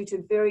urge you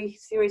to very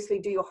seriously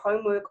do your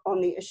homework on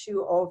the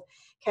issue of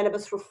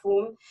cannabis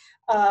reform.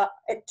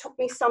 It took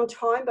me some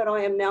time, but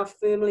I am now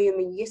firmly in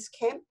the yes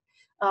camp.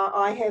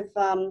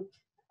 I'm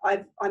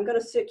going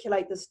to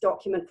circulate this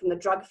document from the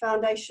Drug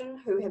Foundation,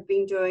 who have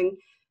been doing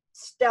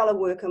stellar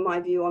work, in my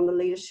view, on the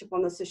leadership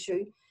on this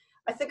issue.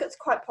 I think it's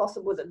quite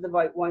possible that the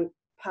vote won't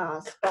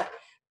pass, but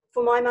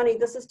for my money,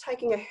 this is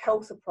taking a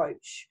health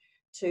approach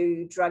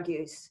to drug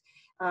use.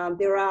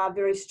 There are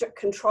very strict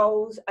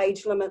controls,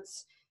 age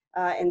limits,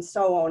 and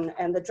so on.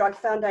 And the Drug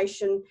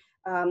Foundation,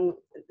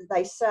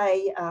 they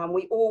say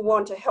we all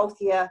want a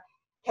healthier,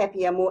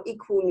 happier, more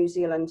equal New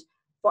Zealand.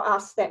 For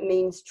us, that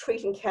means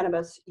treating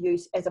cannabis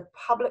use as a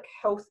public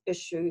health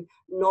issue,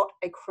 not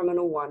a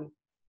criminal one.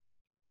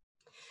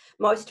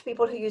 Most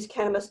people who use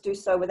cannabis do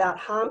so without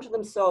harm to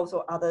themselves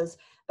or others,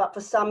 but for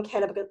some,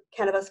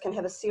 cannabis can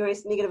have a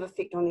serious negative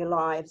effect on their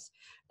lives.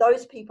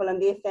 Those people and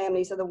their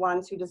families are the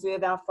ones who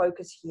deserve our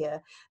focus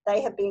here.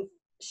 They have been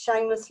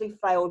shamelessly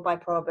failed by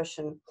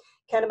prohibition.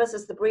 Cannabis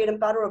is the bread and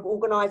butter of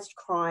organised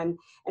crime,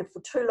 and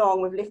for too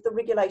long we've left the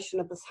regulation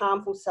of this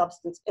harmful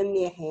substance in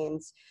their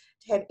hands.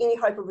 To have any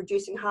hope of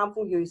reducing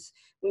harmful use,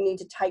 we need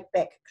to take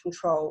back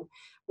control.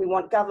 We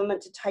want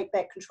government to take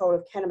back control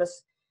of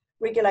cannabis.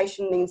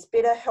 Regulation means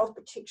better health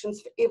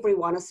protections for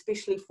everyone,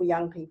 especially for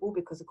young people,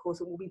 because of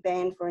course it will be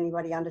banned for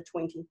anybody under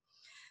 20.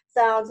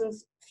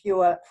 Thousands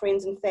fewer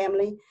friends and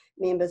family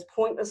members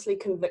pointlessly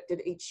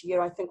convicted each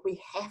year. I think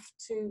we have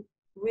to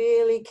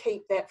really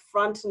keep that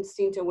front and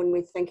centre when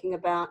we're thinking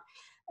about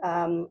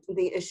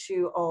the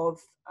issue of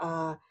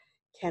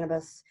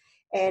cannabis.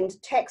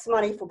 And tax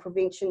money for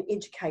prevention,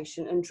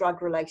 education and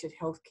drug-related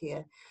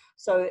healthcare.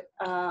 So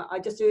I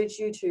just urge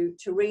you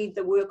to read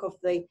the work of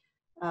the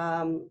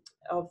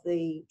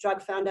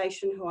Drug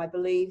Foundation, who I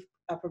believe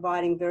are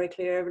providing very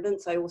clear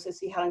evidence. I also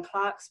see Helen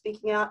Clark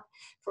speaking out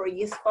for a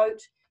yes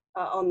vote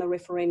on the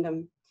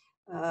referendum.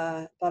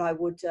 But I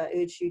would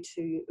urge you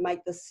to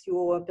make this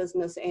your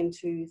business and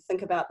to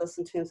think about this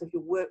in terms of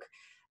your work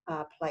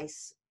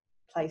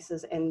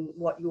places and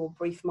what your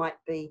brief might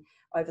be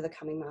over the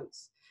coming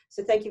months.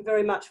 So thank you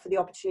very much for the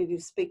opportunity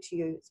to speak to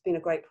you. It's been a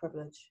great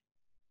privilege.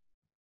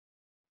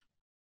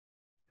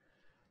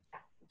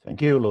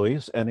 Thank you,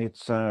 Louise. And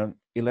it's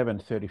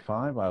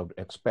 11:35. I would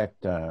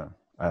expect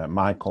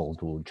Michael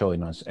to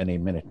join us any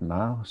minute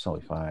now. So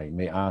if I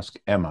may ask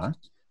Emma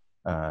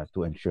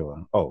to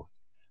ensure. Oh,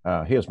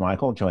 here's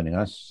Michael joining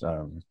us.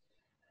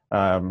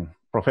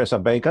 Professor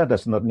Baker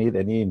does not need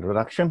any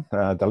introduction.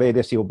 The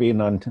latest you've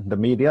been on the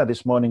media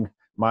this morning,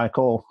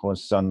 Michael,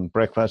 was on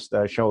breakfast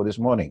show this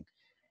morning.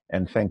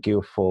 And thank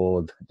you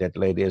for that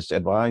latest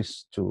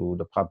advice to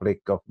the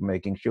public of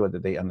making sure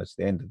that they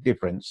understand the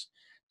difference,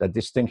 the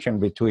distinction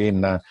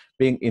between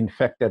being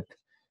infected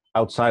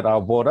outside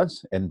our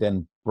borders and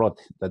then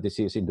brought the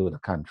disease into the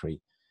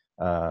country.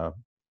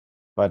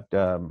 But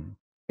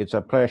it's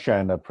a pleasure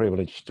and a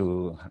privilege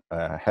to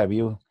have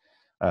you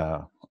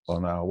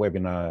on our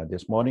webinar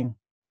this morning.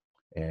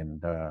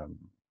 And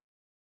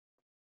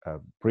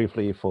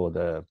briefly, for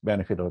the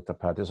benefit of the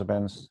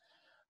participants,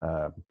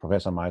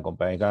 Professor Michael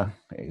Baker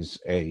is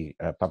a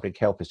public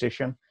health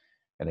physician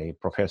and a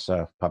professor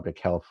of public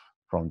health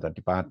from the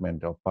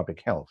Department of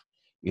Public Health,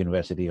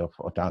 University of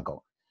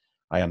Otago.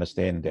 I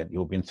understand that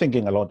you've been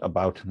thinking a lot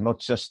about not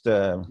just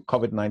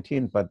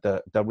COVID-19, but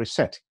the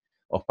reset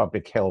of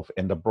public health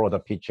and the broader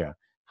picture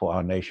for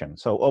our nation.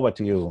 So over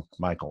to you,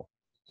 Michael.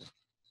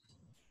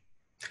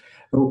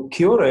 Well,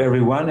 kia ora,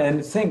 everyone,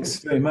 and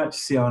thanks very much,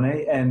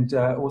 Sione, and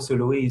also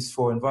Louise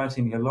for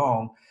inviting me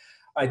along.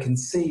 I can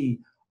see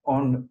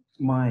on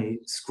my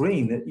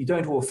screen that you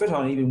don't all fit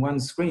on even one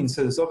screen,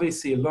 so there's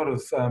obviously a lot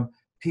of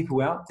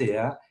people out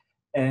there,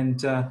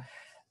 and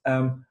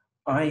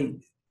I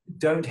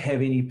don't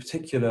have any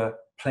particular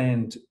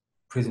planned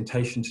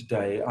presentation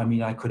today. I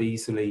mean, I could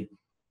easily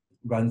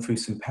run through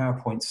some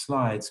PowerPoint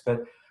slides, but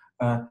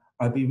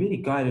I'd be really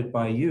guided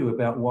by you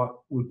about what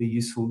would be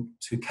useful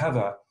to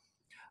cover.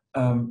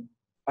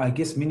 I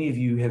guess many of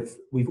you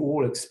we've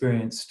all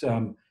experienced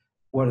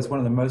what is one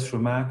of the most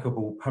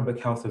remarkable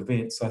public health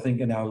events, I think,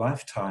 in our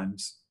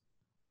lifetimes.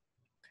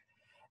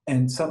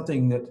 And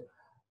something that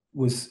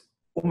was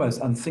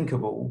almost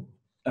unthinkable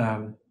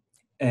a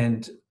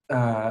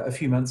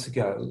few months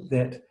ago,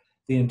 that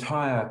the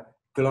entire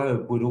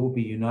globe would all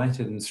be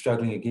united in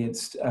struggling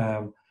against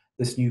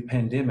this new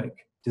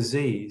pandemic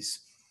disease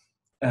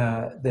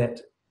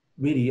that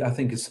really, I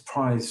think, has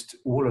surprised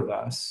all of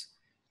us.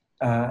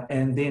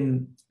 And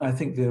then I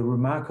think the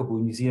remarkable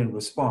New Zealand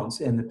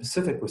response and the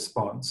Pacific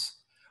response,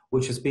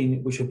 which have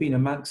been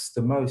amongst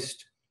the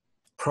most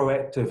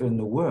proactive in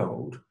the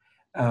world,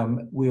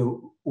 where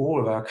all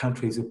of our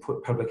countries have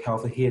put public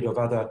health ahead of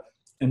other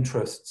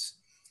interests,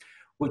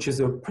 which is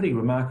a pretty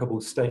remarkable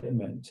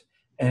statement.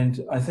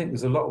 And I think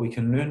there's a lot we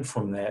can learn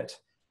from that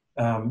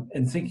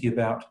in thinking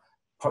about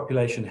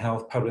population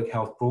health, public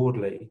health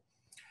broadly.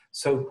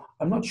 So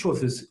I'm not sure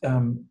if there's,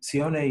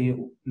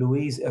 Sione,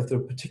 Louise, if there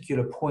are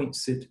particular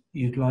points that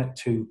you'd like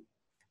to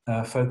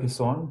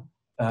focus on.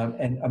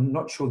 And I'm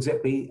not sure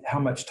exactly how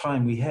much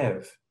time we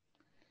have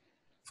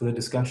for the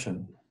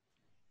discussion.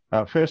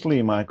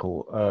 Firstly,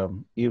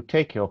 Michael, you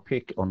take your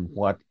pick on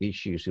what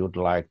issues you'd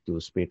like to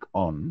speak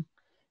on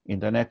in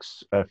the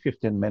next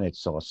 15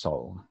 minutes or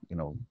so, you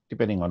know,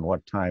 depending on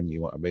what time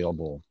you are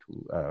available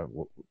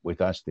to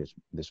with us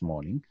this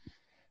morning.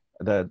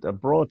 The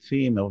broad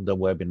theme of the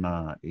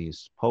webinar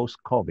is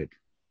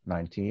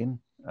post-COVID-19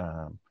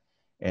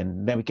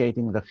 and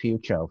navigating the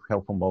future of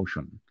health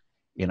promotion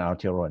in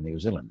Aotearoa New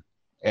Zealand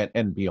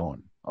and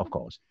beyond, of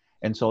course.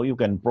 And so you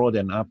can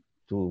broaden up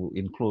to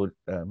include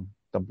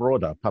the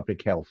broader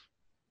public health,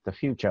 the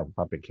future of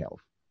public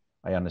health.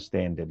 I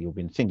understand that you've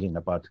been thinking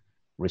about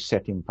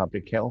resetting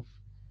public health,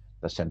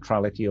 the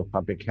centrality of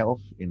public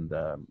health in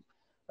the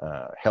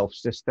health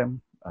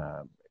system,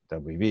 the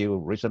review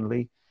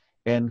recently.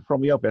 And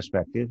from your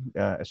perspective,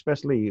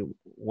 especially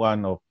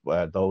one of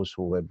those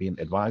who have been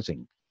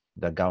advising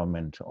the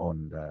government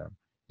on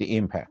the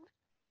impact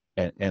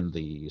and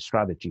the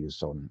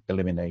strategies on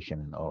elimination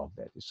and all of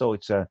that. So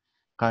it's a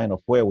kind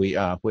of where we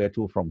are, where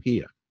to from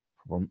here,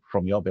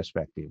 from your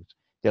perspective,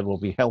 that will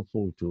be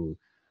helpful to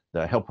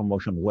the health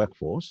promotion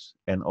workforce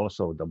and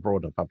also the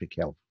broader public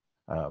health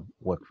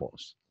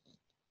workforce.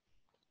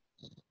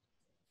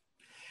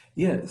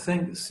 Yeah,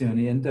 thanks,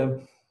 Sione.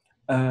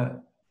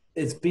 And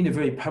it's been a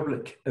very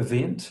public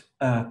event,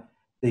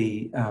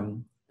 the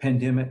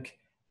pandemic,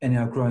 and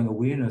our growing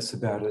awareness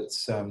about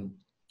its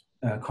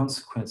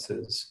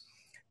consequences.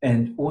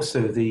 And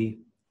also the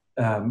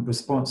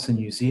response in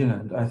New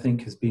Zealand, I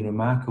think, has been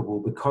remarkable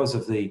because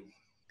of the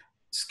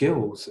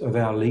skills of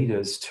our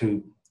leaders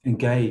to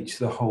engage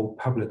the whole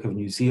public of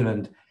New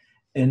Zealand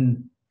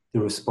in the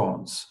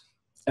response.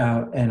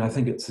 And I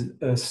think it's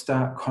a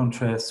stark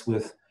contrast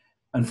with,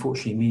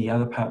 unfortunately, many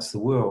other parts of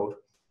the world.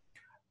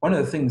 One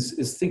of the things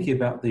is thinking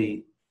about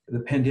the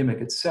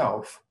pandemic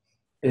itself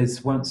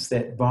is once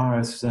that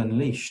virus is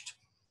unleashed,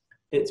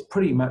 it's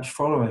pretty much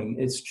following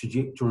its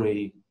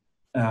trajectory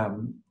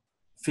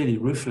fairly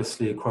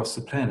ruthlessly across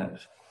the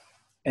planet.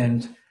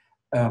 And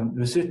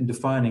there are certain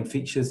defining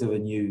features of a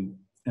new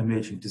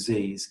emerging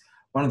disease.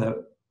 One of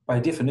the, by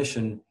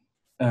definition,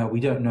 we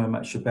don't know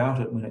much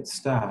about it when it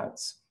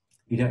starts.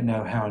 You don't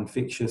know how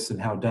infectious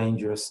and how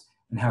dangerous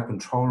and how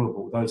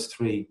controllable, those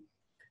three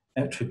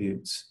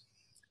attributes.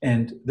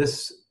 And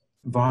this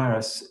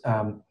virus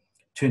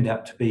turned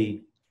out to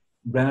be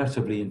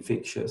relatively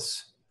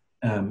infectious,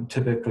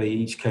 typically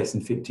each case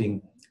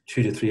infecting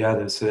 2 to 3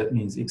 others, so that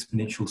means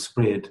exponential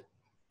spread.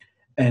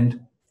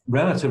 And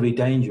relatively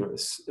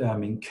dangerous,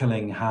 in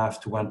killing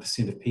 0.5 to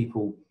 1% of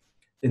people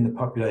in the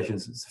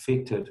populations it's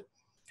affected.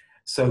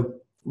 So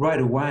right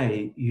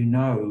away, you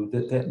know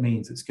that that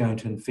means it's going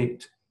to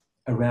infect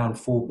around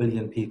 4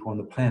 billion people on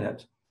the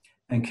planet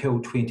and kill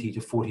 20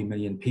 to 40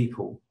 million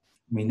people.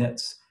 I mean,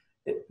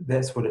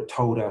 that's what it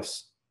told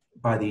us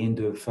by the end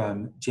of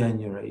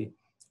January,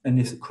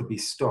 unless it could be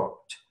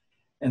stopped.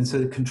 And so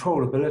the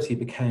controllability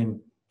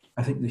became,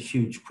 I think, the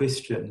huge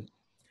question.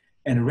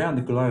 And around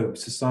the globe,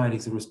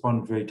 societies have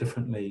responded very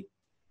differently.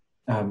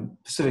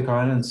 Pacific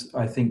Islands,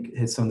 I think,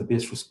 had some of the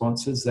best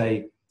responses.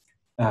 They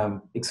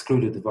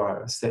excluded the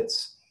virus.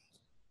 That's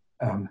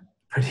a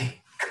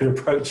pretty good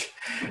approach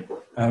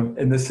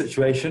in this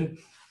situation,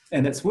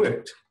 and it's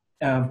worked.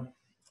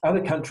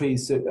 Other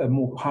countries that are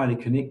more highly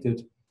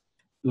connected,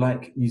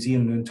 like New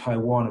Zealand and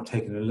Taiwan, have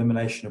taken an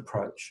elimination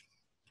approach,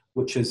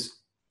 which is,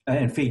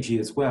 and Fiji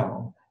as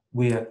well,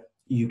 where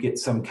you get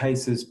some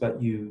cases,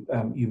 but you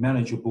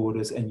manage your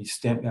borders and you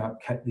stamp out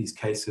these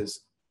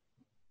cases.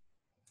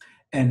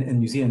 And in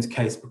New Zealand's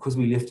case, because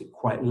we left it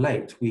quite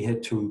late, we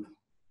had to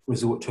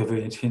resort to a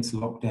very intense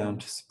lockdown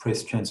to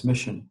suppress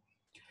transmission.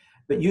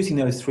 But using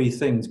those three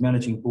things,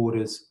 managing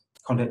borders,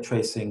 contact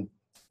tracing,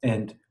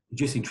 and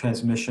reducing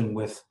transmission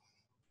with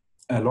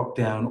a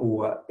lockdown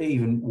or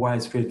even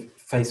widespread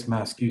face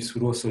mask use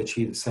would also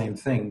achieve the same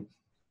thing.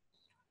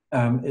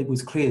 It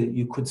was clear that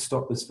you could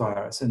stop this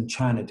virus, and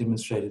China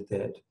demonstrated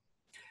that.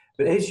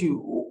 But as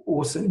you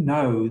also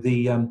know,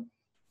 the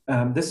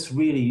this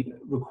really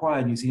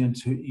required New Zealand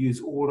to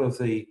use all of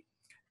the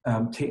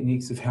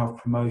techniques of health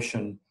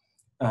promotion,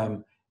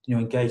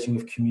 engaging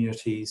with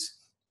communities,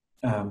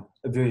 a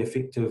very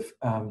effective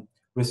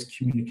risk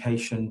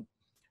communication,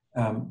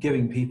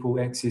 giving people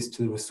access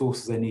to the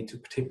resources they need to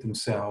protect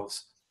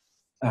themselves.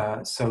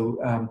 And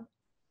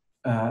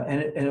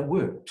it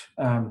worked.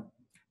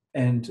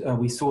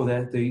 We saw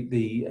that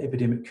the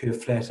epidemic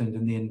curve flattened,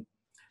 and then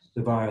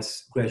the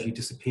virus gradually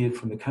disappeared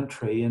from the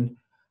country. And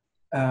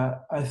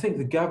I think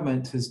the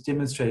government has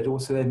demonstrated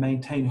also they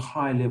maintain a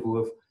high level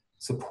of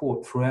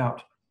support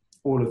throughout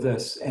all of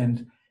this.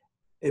 And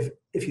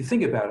if you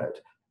think about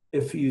it,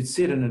 if you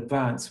said in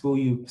advance, will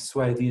you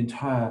persuade the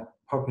entire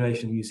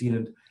population of New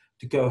Zealand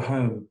to go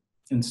home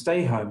and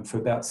stay home for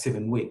about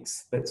 7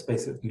 weeks? That's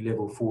basically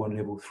level 4 and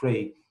level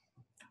 3.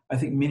 I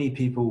think many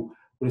people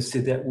would have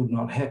said that would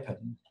not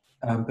happen,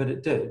 but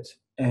it did.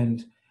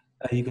 And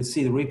you could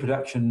see the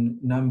reproduction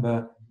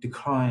number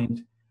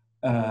declined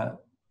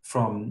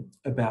from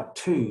about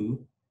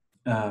 2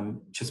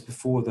 just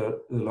before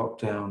the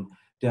lockdown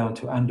down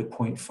to under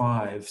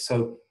 0.5.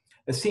 So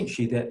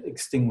essentially that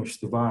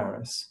extinguished the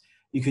virus.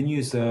 You can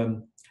use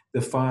the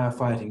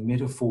firefighting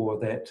metaphor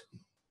that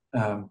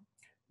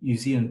New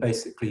Zealand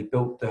basically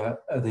built a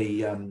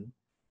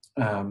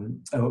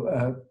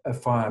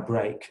fire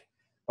break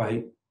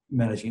by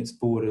managing its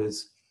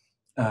borders,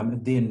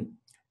 then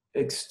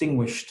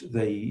extinguished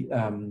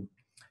the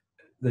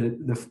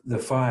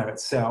fire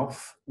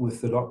itself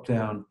with the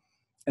lockdown,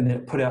 and then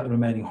it put out the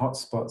remaining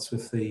hotspots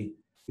with the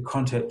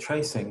contact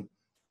tracing,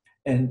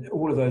 and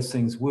all of those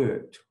things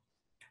worked.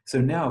 So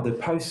now the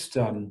post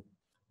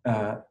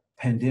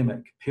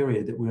pandemic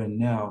period that we're in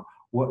now,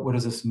 what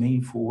does this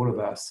mean for all of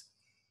us?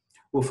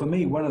 Well, for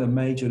me, one of the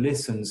major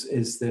lessons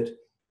is that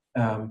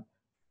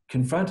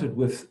confronted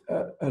with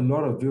a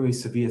lot of very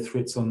severe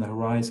threats on the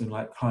horizon,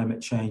 like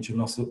climate change and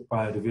loss of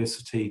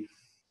biodiversity,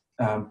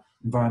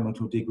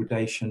 environmental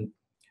degradation,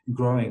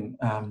 growing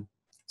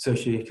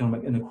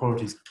socioeconomic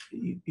inequalities,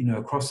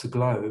 across the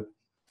globe,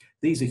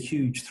 these are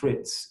huge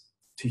threats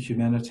to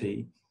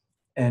humanity.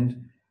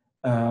 And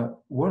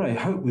what I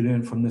hope we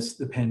learn from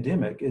the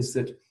pandemic is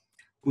that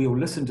we will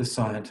listen to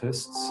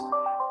scientists,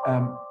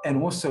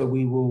 and also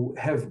we will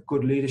have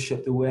good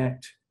leadership that will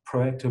act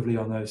proactively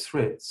on those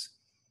threats.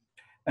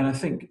 And I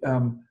think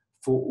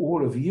for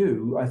all of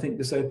you, I think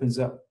this opens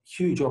up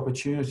huge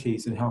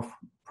opportunities in health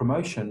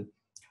promotion,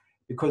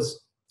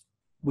 because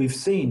we've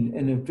seen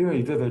in a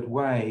very vivid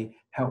way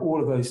how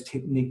all of those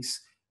techniques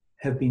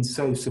have been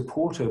so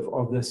supportive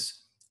of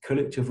this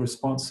collective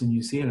response in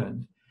New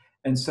Zealand.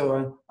 And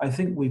so I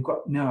think we've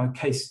got now a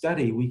case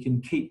study we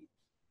can keep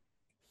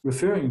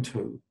referring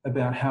to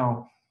about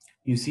how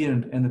New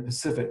Zealand and the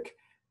Pacific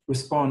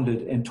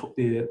responded and took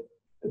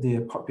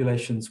their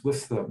populations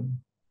with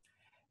them.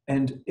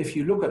 And if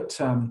you look at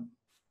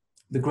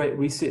the Great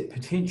Reset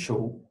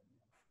potential,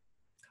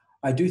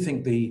 I do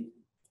think the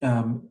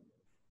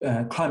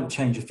climate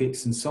change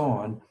effects and so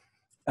on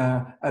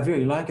are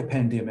very like a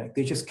pandemic.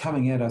 They're just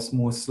coming at us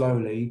more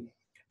slowly,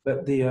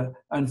 but they're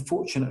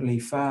unfortunately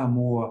far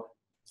more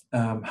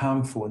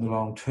harmful in the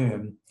long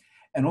term.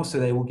 And also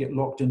they will get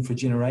locked in for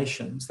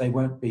generations. They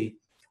won't be,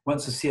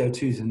 once the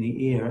CO2 is in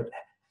the air, it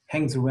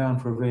hangs around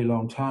for a very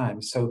long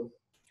time. So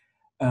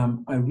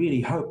I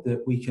really hope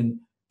that we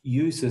can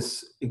use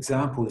this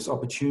example, this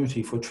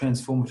opportunity for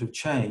transformative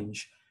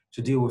change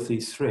to deal with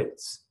these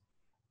threats.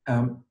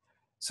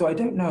 So I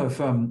don't know if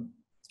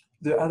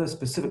there are other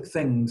specific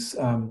things,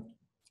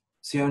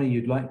 Sione,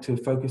 you'd like to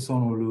focus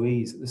on, or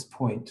Louise at this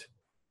point.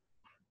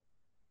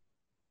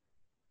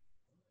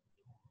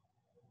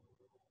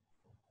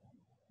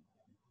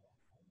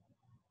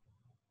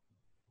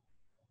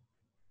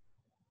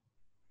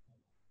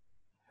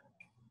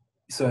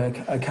 So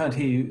I can't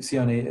hear you,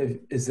 Sione.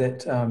 Is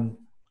that...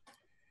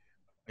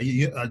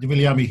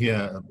 William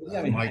here,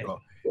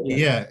 Michael.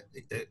 Yeah,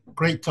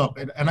 great talk,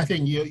 and I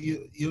think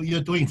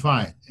you're doing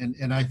fine.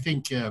 And I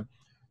think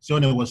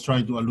Sione was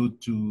trying to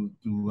allude to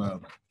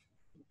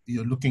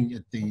you're looking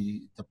at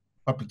the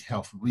public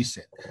health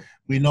reset.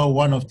 We know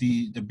one of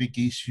the big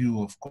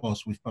issue, of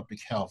course, with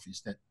public health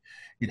is that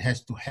it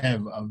has to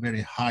have a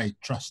very high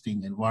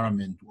trusting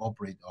environment to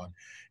operate on,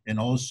 and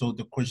also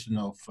the question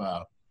of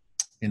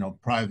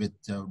private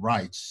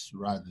rights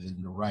rather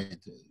than the right,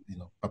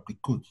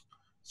 public goods.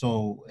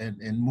 So,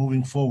 and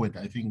moving forward,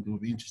 I think it will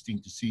be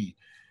interesting to see,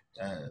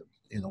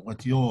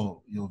 what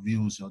your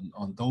views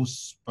on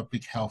those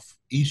public health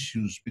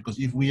issues, because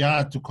if we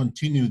are to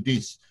continue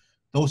this,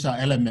 those are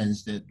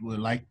elements that were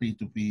likely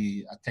to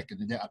be attacked,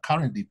 and they are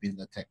currently being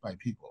attacked by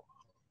people.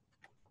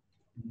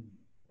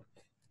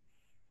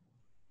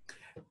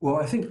 Well,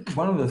 I think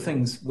one of the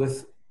things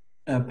with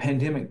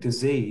pandemic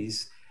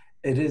disease,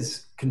 it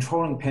is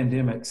controlling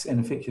pandemics and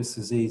infectious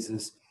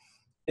diseases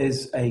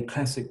is a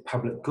classic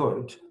public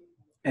good.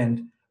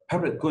 And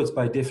public goods,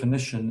 by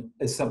definition,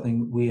 is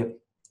something where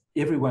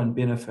everyone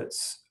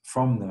benefits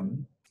from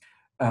them,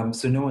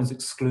 so no one's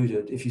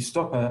excluded. If you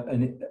stop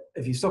an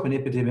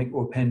epidemic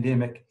or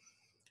pandemic,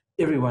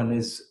 everyone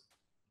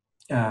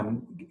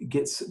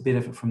gets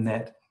benefit from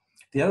that.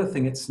 The other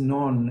thing, it's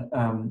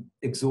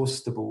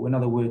non-exhaustible. In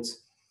other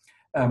words,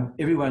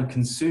 everyone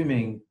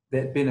consuming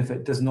that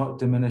benefit does not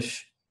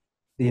diminish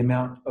the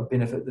amount of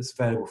benefit that's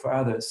available for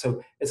others.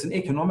 So it's an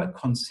economic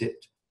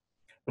concept,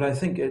 but I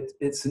think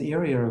it's an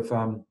area of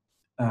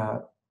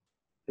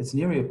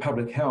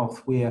public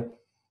health where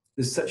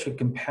there's such a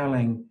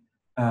compelling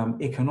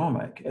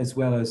economic as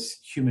well as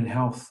human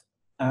health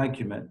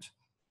argument.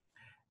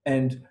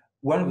 And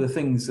one of the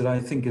things that I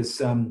think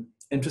is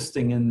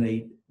interesting in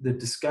the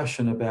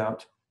discussion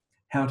about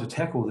how to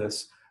tackle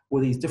this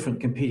were these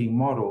different competing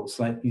models.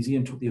 Like New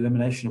Zealand took the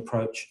elimination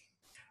approach,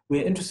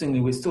 where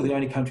interestingly, we're still the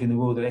only country in the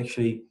world that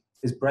actually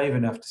is brave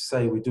enough to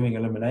say we're doing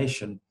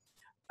elimination.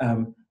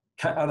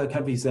 Other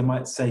countries, they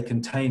might say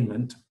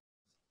containment.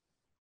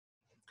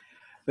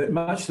 But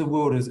much of the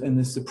world is in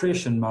the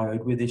suppression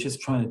mode where they're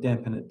just trying to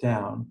dampen it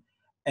down.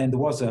 And there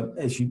was,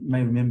 as you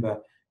may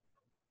remember,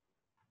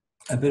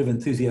 a bit of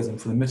enthusiasm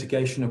for the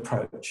mitigation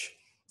approach.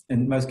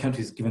 And most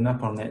countries have given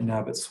up on that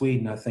now, but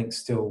Sweden, I think,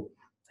 still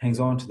hangs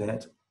on to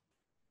that.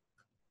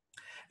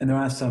 And there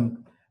are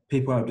some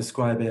people I would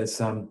describe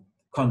as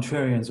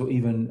contrarians or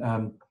even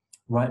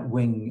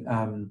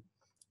right-wing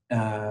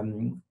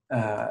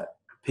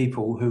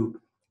people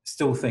who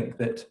still think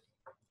that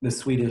the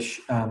Swedish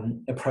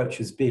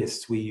approach is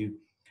best, where you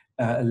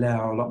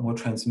allow a lot more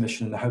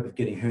transmission in the hope of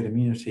getting herd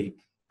immunity,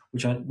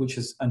 which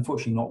has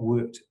unfortunately not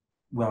worked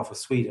well for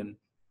Sweden.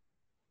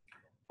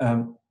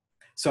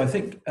 So I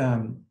think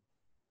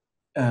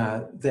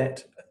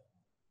that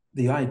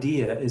the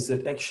idea is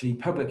that actually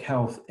public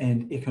health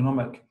and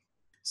economic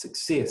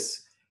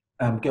success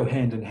go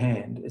hand in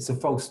hand. It's a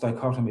false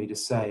dichotomy to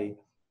say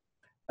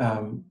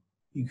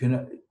you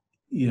can,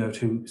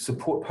 to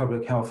support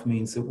public health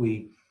means that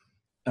we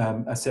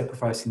are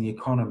sacrificing the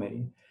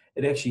economy.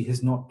 It actually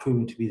has not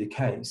proven to be the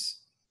case.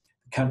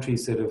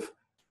 Countries that have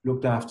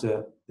looked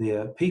after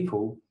their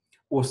people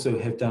also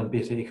have done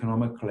better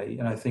economically,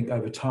 and I think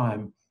over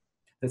time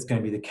that's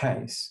going to be the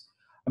case.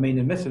 I mean,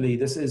 admittedly,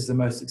 this is the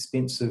most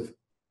expensive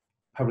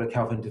public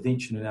health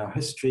intervention in our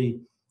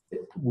history.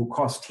 It will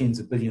cost tens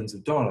of billions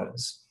of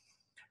dollars.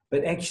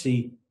 But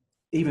actually,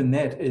 even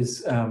that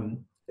is,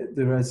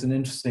 there is an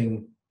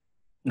interesting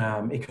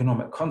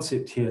economic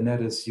concept here, and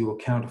that is your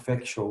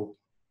counterfactual.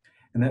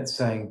 And that's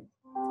saying,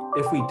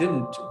 if we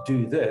didn't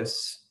do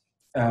this,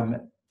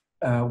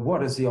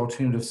 what is the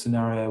alternative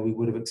scenario we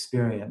would have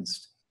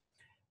experienced?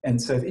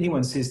 And so if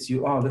anyone says to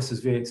you, oh, this is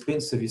very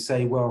expensive, you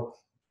say, well,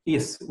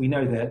 yes, we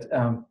know that.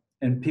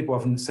 And people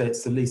often say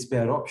it's the least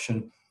bad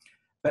option.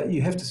 But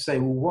you have to say,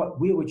 well,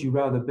 where would you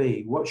rather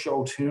be? What's your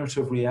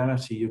alternative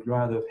reality you'd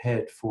rather have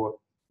had for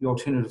your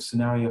alternative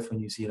scenario for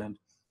New Zealand?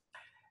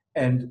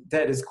 And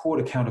that is called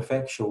a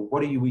counterfactual.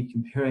 What are we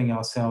comparing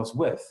ourselves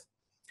with?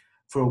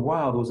 For a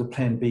while, there was a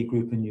Plan B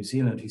group in New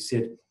Zealand who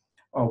said,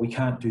 oh, we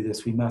can't do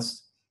this. We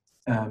must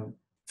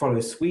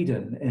follow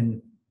Sweden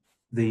in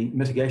the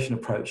mitigation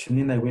approach. And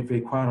then they went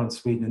very quiet on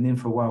Sweden. And then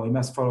for a while, we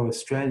must follow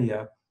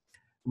Australia,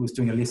 who was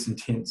doing a less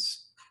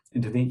intense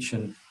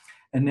intervention.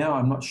 And now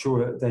I'm not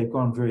sure they've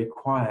gone very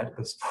quiet at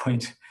this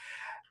point.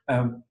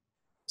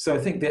 So I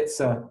think that's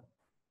an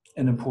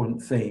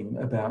important theme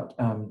about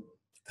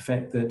the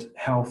fact that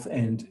health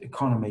and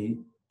economy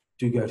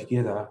do go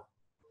together.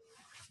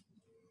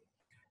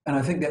 And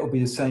I think that will be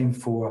the same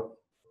for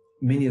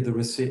many of the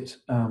reset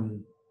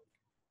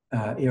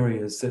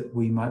areas that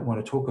we might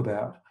want to talk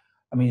about.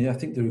 I mean, I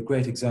think there are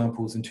great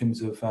examples in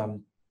terms of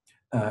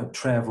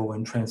travel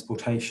and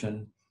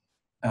transportation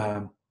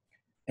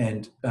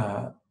and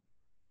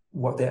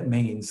what that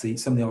means,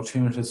 some of the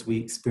alternatives we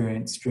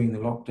experienced during the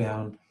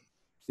lockdown,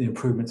 the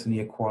improvements in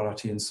air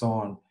quality and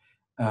so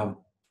on.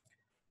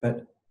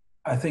 But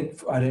I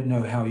think, I don't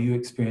know how you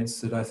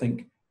experienced it, I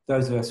think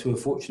those of us who are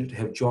fortunate to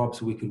have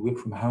jobs where we could work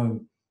from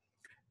home,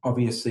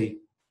 obviously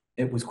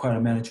it was quite a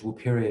manageable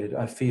period.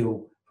 I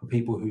feel for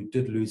people who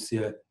did lose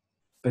their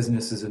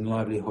businesses and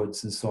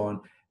livelihoods and so on,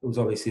 it was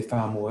obviously a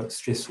far more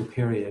stressful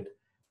period.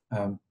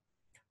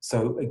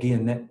 So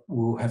again, that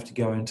will have to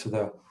go into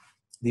the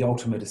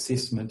ultimate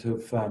assessment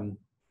of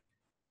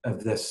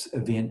this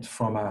event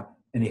from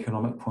an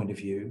economic point of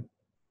view.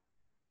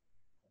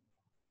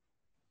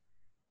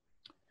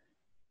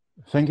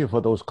 Thank you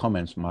for those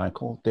comments,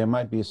 Michael. There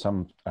might be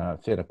some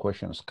further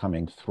questions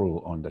coming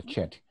through on the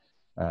chat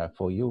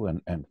for you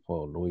and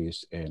for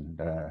Louise, and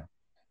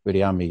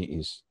Viriami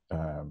is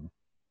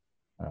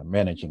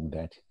managing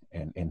that,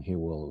 and he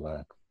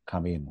will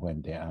come in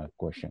when there are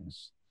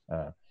questions.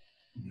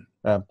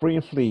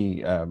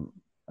 Briefly,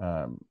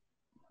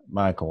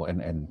 Michael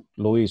and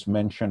Louise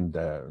mentioned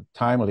the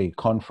timely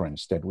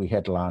conference that we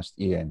had last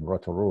year in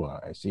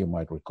Rotorua. As you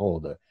might recall,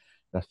 the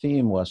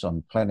theme was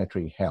on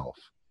planetary health.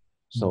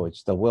 So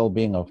it's the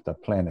well-being of the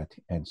planet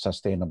and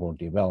sustainable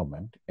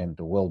development and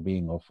the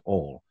well-being of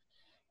all.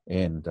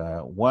 And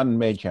one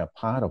major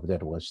part of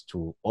that was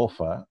to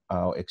offer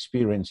our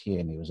experience here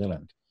in New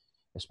Zealand,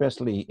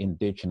 especially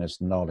Indigenous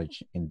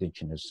knowledge,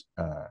 Indigenous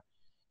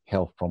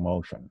health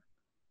promotion.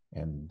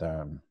 And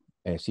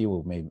as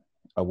you may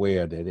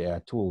aware, that there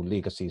are two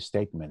legacy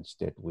statements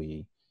that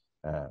we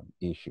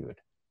issued.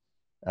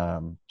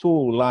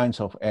 two lines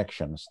of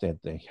actions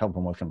that the Health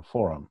Promotion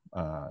Forum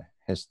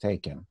has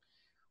taken.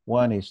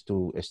 One is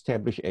to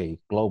establish a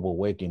global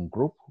working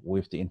group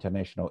with the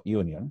International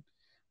Union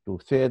to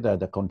further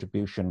the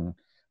contribution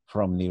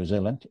from New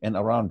Zealand and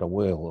around the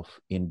world of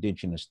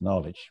indigenous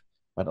knowledge,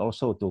 but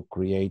also to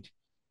create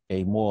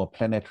a more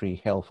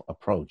planetary health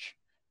approach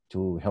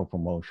to health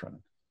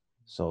promotion.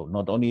 So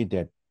not only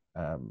that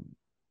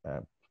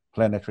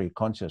planetary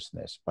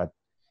consciousness, but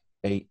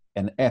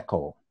an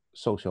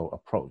eco-social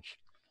approach.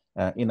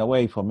 In a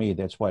way, for me,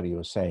 that's what you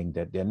were saying,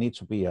 that there needs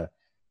to be a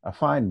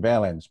fine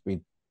balance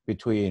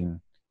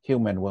between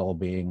human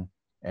well-being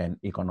and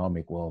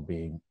economic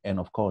well-being, and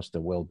of course,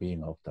 the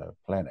well-being of the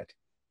planet.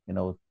 You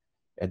know,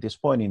 at this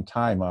point in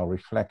time, our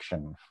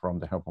reflection from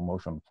the Health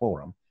Promotion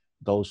Forum,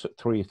 those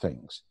three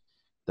things: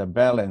 the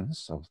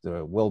balance of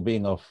the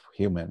well-being of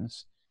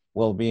humans,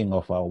 well-being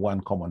of our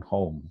one common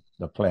home,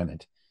 the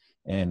planet,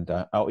 and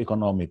our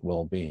economic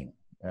well-being.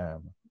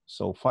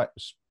 So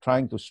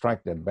trying to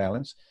strike that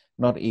balance,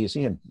 not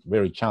easy and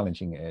very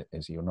challenging,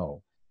 as you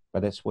know,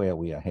 but that's where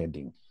we are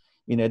heading.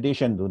 In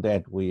addition to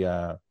that, we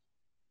are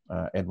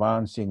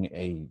advancing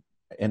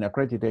an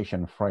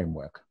accreditation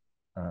framework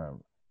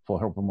for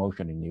health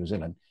promotion in New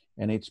Zealand,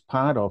 and it's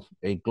part of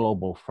a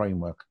global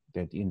framework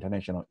that the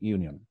International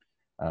Union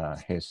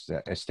has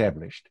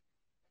established.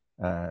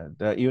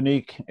 The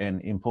unique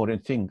and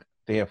important thing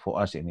there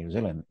for us in New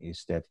Zealand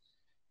is that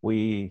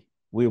we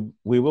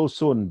will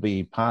soon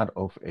be part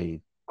of a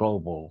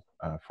global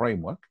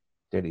framework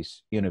that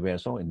is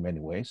universal in many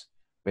ways,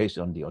 based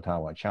on the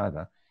Ottawa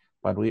Charter,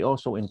 but we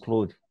also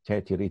include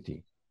Te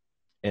Tiriti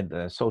in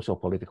the social,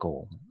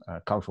 political,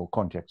 cultural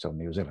context of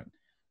New Zealand.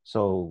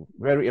 So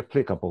very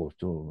applicable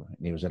to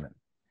New Zealand.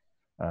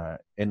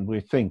 And we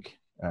think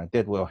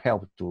that will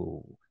help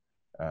to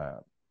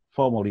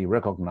formally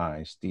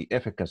recognize the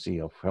efficacy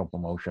of health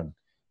promotion,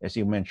 as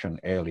you mentioned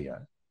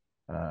earlier,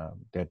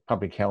 that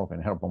public health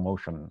and health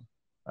promotion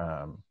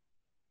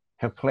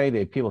have played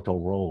a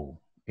pivotal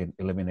role in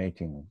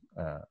eliminating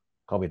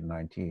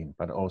COVID-19,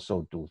 but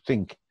also to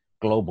think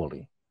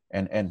globally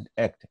and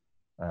act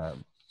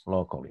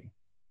locally.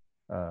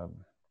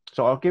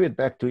 So I'll give it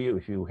back to you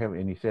if you have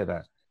any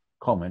further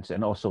comments,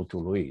 and also to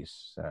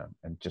Louise,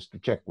 and just to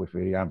check with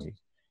Viriami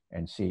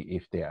and see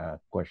if there are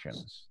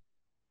questions.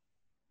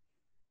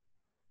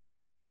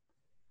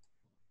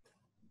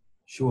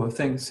 Sure,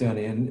 thanks,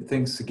 Sione, and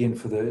thanks again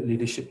for the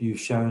leadership you've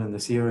shown in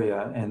this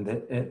area and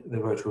at the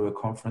Rotorua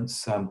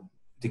Conference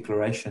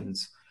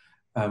declarations.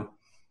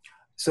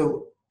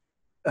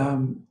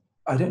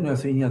 I don't know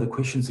if any other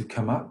questions have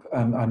come up.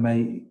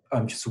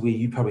 I'm just aware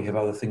you probably have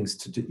other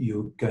things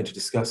you're going to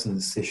discuss in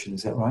this session,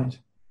 is that right?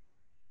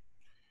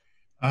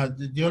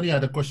 The only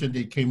other question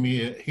that came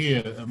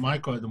here,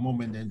 Michael, at the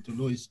moment, and to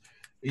Louise,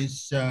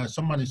 is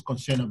someone is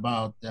concerned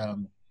about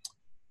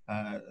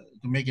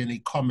to make any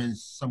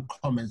comments, some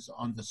comments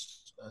on the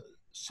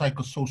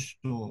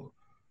psychosocial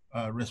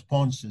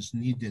responses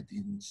needed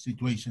in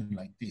situations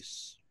like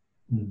this.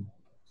 Mm.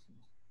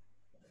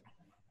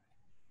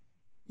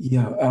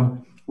 Yeah,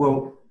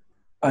 well,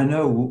 I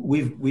know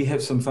we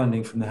have some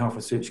funding from the Health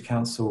Research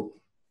Council.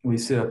 We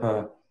set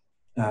up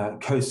a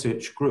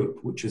co-search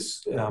group, which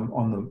is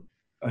on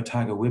the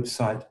Otago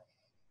website,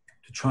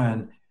 to try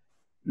and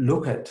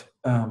look at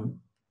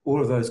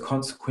all of those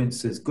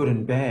consequences, good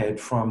and bad,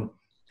 from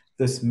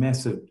this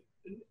massive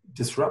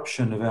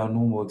disruption of our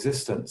normal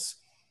existence.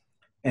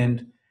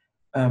 And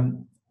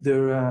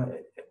there are,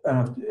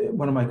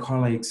 one of my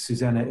colleagues,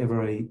 Susanna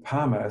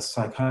Every-Palmer, a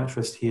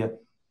psychiatrist here,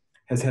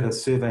 has had a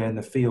survey in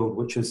the field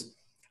which has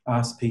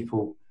asked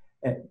people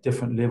at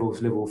different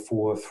levels, level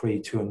 4, 3,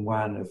 2, and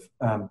 1 of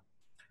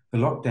the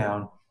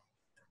lockdown,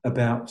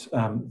 about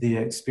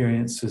their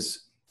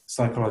experiences,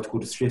 psychological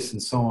distress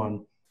and so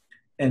on.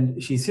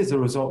 And she says the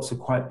results are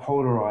quite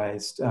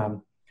polarized.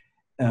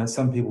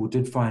 Some people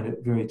did find it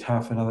very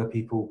tough and other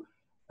people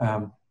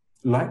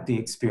liked the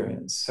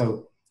experience.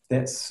 So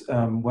that's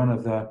one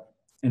of the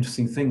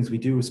interesting things. We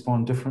do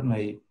respond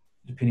differently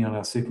depending on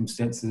our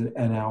circumstances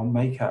and our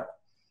makeup.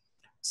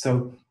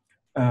 So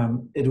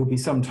it'll be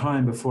some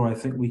time before I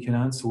think we can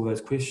answer all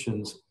those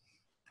questions.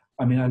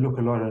 I mean, I look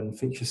a lot at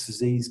infectious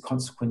disease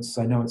consequences.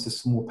 I know it's a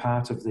small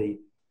part of the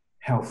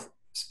health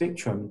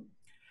spectrum,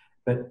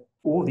 but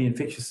all the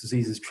infectious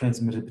diseases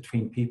transmitted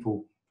between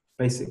people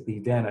basically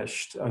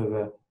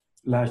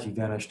largely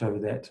vanished over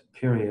that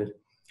period.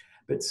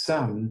 But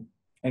some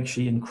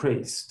actually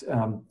increased.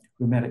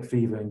 Rheumatic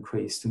fever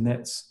increased, and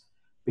that's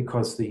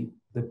because the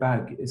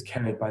bug is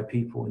carried by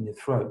people in their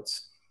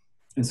throats.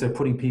 And so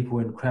putting people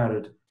in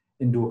crowded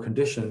indoor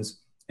conditions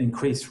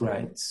increased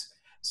rates.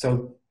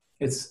 So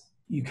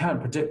you can't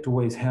predict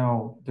always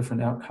how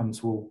different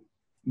outcomes will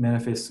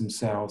manifest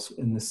themselves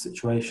in this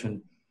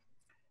situation.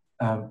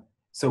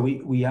 So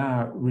we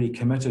are really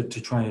committed to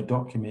trying to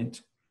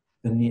document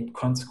the net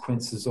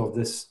consequences of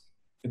this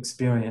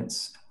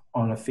experience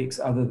on effects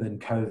other than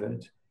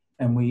COVID.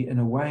 And we, in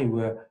a way,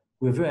 we're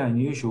very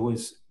unusual,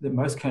 is that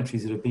most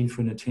countries that have been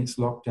through an intense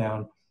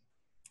lockdown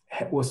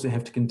also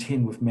have to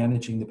contend with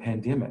managing the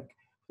pandemic.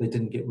 They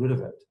didn't get rid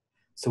of it.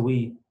 So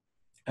we,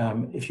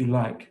 if you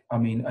like, I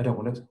mean, I don't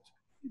want to,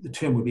 the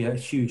term would be a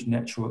huge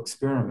natural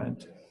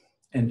experiment.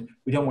 And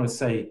we don't want to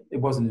say it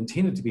wasn't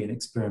intended to be an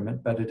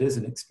experiment, but it is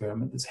an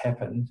experiment that's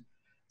happened.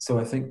 So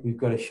I think we've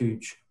got a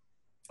huge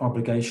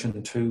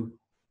obligation to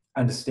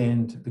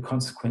understand the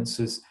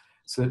consequences,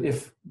 so that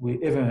if we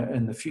ever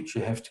in the future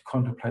have to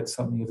contemplate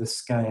something of this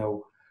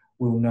scale,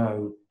 we'll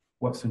know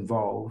what's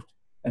involved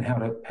and how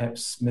to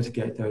perhaps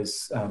mitigate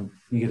those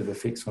negative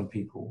effects on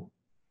people.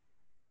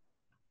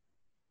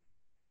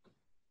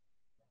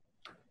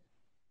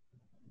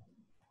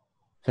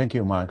 Thank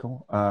you,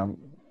 Michael.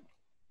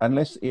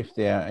 Unless if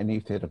there are any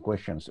further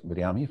questions,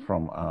 Viliami,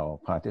 from our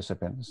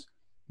participants,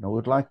 I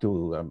would like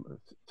to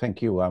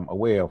thank you. I'm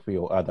aware of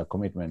your other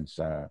commitments,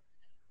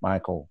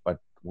 Michael, but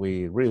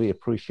we really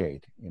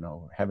appreciate,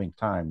 having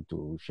time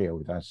to share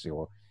with us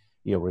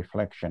your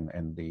reflection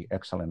and the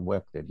excellent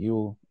work that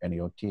you and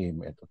your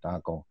team at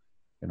Otago,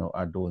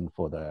 are doing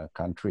for the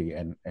country.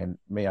 And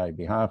may I, on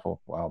behalf of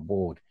our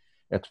board,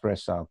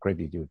 express our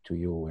gratitude to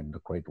you and the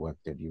great work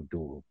that you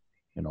do,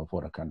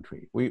 for the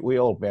country. We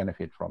all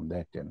benefit from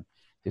that, and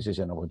this is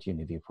an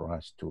opportunity for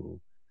us to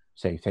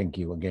say thank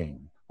you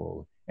again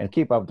and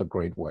keep up the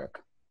great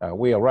work.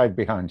 We are right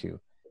behind you.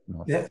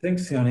 Yeah,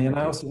 thanks, Sione. And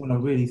I also want to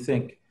really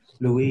thank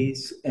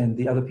Louise and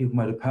the other people in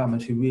my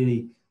department who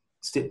really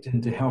stepped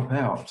in to help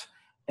out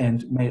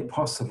and made it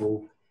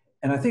possible.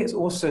 And I think it's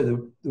also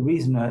the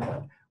reason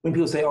when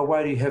people say, oh,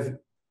 why do you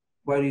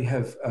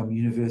have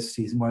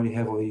universities, and why do you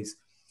have all these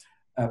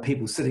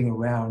people sitting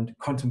around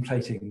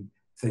contemplating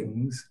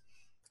things?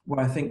 Well,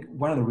 I think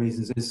one of the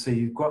reasons is so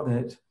you've got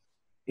that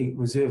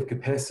reserve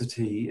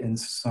capacity in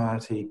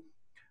society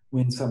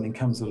when something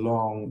comes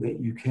along that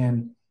you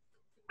can,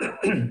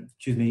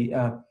 excuse me,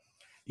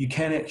 you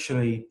can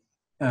actually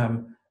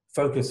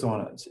focus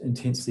on it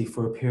intensely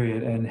for a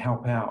period and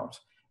help out.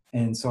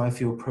 And so I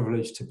feel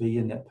privileged to be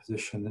in that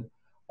position, that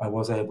I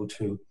was able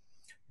to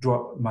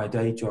drop my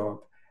day job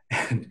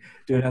and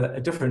do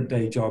a different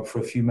day job for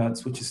a few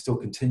months, which is still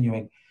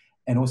continuing.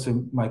 And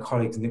also my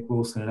colleagues, Nick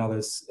Wilson and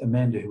others,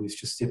 Amanda, who was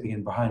just stepping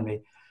in behind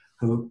me,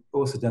 who have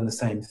also done the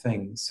same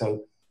thing.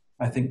 So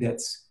I think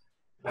that's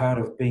part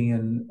of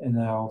being in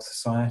our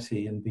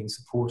society and being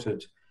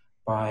supported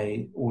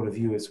by all of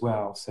you as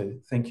well. So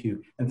thank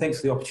you. And thanks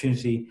for the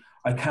opportunity.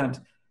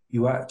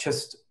 You are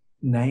just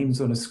names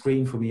on a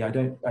screen for me. I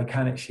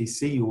can't actually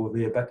see you all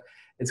there, but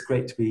it's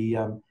great to be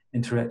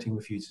interacting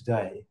with you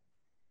today.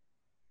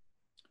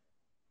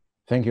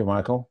 Thank you,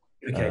 Michael.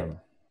 Okay.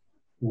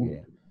 Yeah.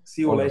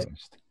 See you all later.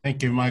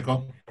 Thank you,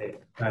 Michael. Okay.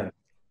 Bye.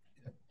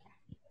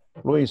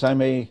 Louise, I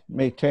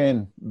may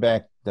turn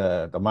back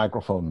the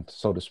microphone,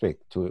 so to speak,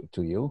 to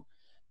you.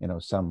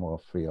 Some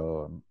of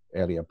your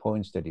earlier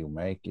points that you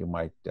make, you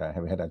might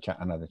have had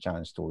another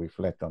chance to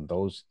reflect on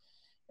those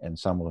and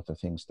some of the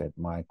things that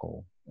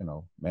Michael,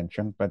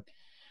 mentioned. But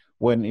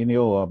when in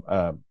your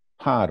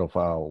part of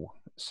our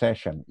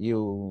session,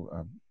 you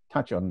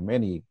touch on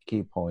many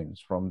key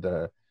points, from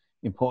the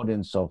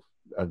importance of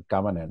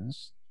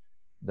governance,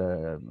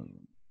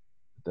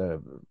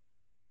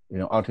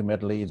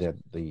 ultimately that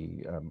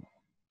the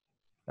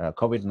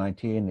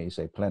COVID-19 is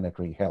a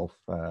planetary health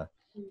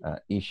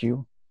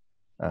issue.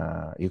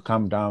 You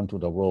come down to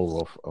the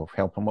role of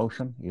health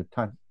promotion. You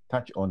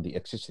touch on the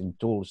existing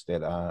tools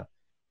that are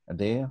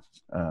there,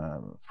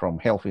 from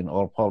health in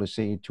all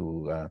policy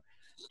to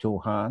two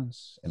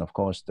hands, and of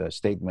course the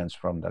statements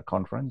from the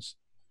conference.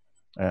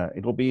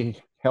 It will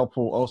be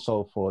helpful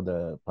also for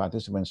the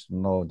participants to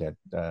know that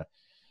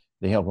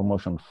the Health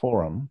Promotion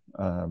Forum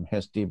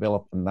has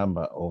developed a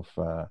number of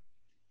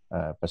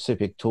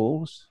specific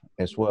tools,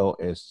 as well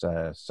as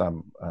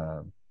some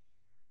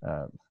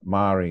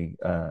Māori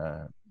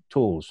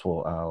tools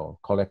for our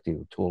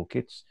collective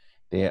toolkits.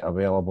 They're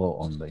available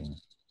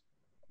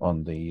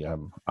on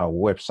our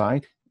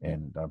website,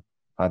 and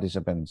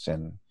participants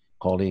and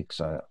colleagues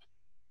are,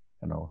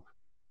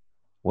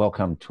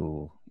 welcome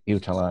to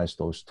utilize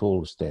those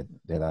tools that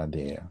are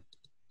there.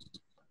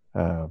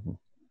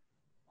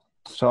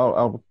 So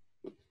I'll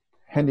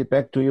hand it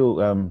back to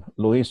you,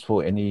 Louise,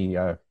 for any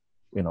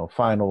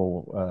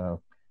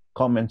final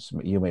comments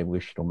you may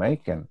wish to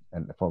make, and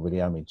for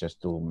Viliami,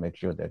 just to make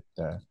sure that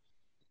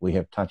we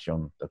have touched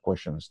on the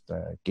questions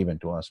given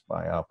to us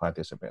by our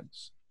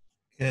participants.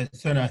 Yeah,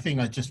 so I think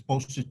I just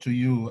posted to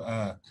you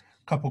a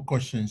couple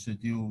questions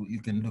that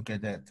you can look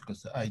at that,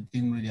 because I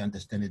didn't really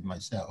understand it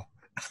myself.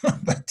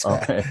 But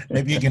okay.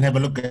 Maybe you can have a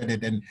look at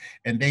it,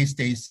 and they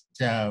stay.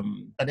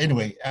 But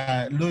anyway,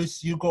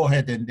 Louise, you go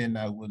ahead, and then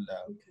I will.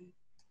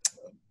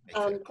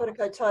 Kora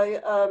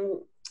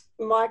koutou.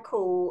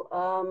 Michael,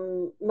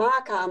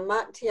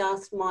 Marty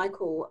asked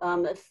Michael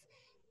if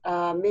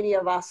many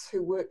of us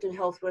who worked in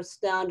health were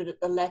astounded at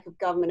the lack of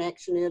government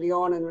action early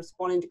on in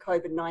responding to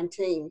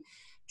COVID-19.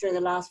 During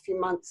the last few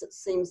months, it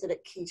seems that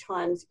at key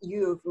times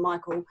you,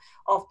 Michael,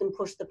 often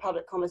pushed the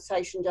public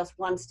conversation just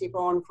one step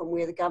on from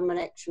where the government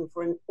action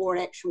or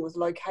inaction was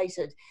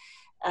located.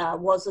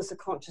 Was this a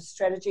conscious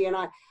strategy? And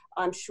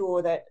I'm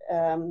sure that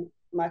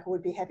Michael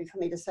would be happy for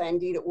me to say,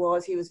 indeed it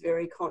was. He was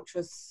very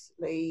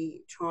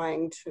consciously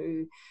trying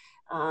to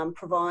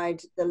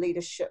provide the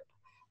leadership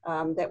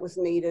that was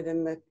needed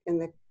in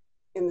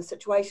the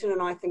situation,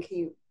 and I think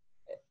he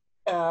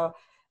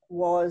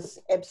was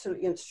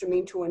absolutely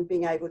instrumental in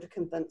being able to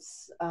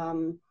convince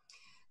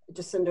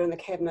Jacinda and the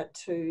cabinet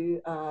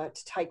to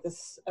take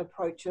this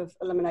approach of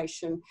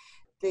elimination.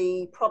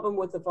 The problem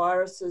with the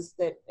virus is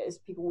that, as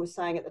people were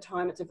saying at the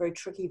time, it's a very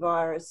tricky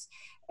virus,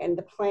 and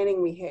the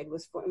planning we had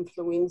was for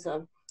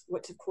influenza,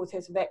 which of course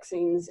has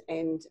vaccines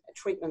and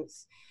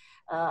treatments,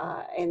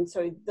 and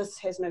so this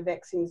has no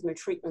vaccines, no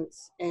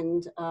treatments,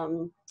 and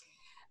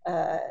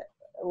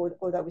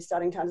although we're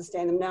starting to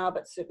understand them now,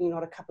 but certainly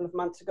not a couple of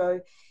months ago,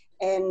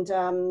 and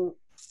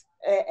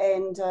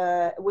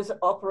was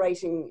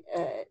operating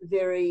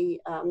very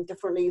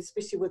differently,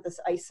 especially with this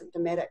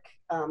asymptomatic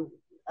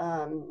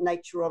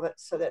nature of it,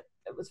 so that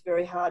it was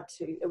very hard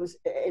to, it was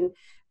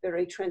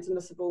very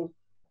transmissible.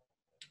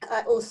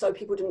 Also,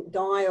 people didn't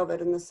die of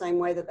it in the same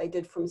way that they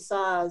did from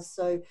SARS,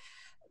 so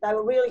they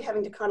were really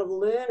having to kind of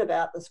learn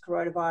about this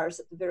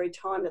coronavirus at the very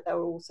time that they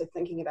were also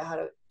thinking about how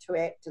to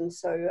act. And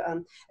so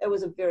it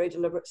was a very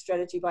deliberate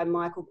strategy by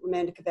Michael,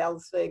 Amanda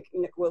Kowalsvig,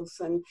 Nick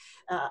Wilson,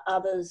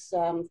 others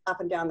up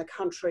and down the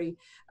country,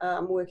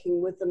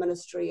 working with the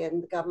ministry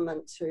and the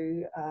government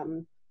to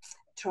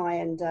try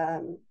and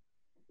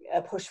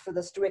push for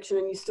this direction.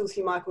 And you still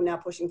see Michael now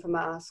pushing for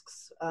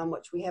masks,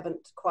 which we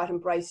haven't quite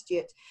embraced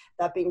yet.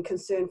 They've been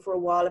concerned for a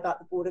while about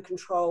the border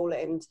control,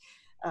 and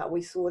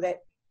we saw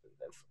that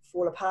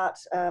fall apart,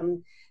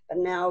 but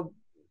now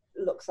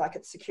looks like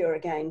it's secure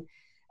again.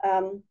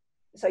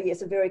 So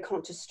yes, a very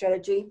conscious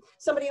strategy.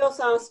 Somebody else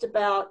asked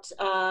about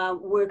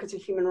work as a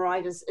human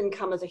right, as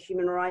income as a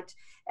human right.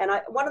 And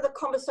one of the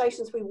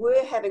conversations we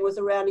were having was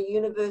around a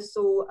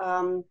universal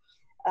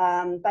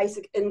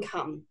basic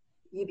income,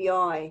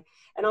 UBI.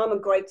 And I'm a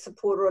great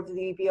supporter of the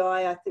UBI.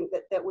 I think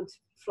that that would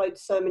float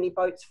so many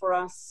boats for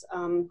us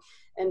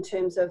in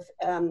terms of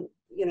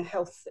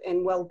health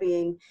and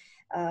well-being.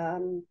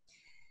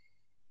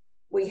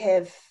 We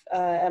have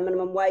our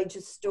minimum wage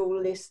is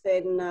still less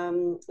than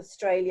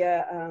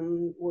Australia.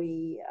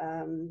 We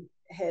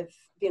have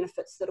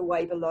benefits that are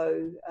way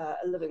below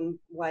a living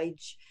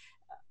wage.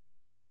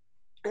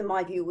 In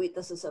my view,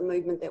 this is a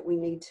movement that we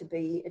need to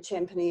be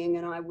championing,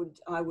 and I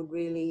would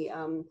really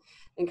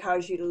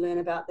encourage you to learn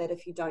about that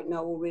if you don't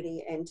know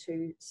already, and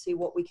to see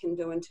what we can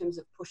do in terms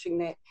of pushing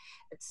that.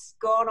 It's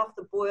gone off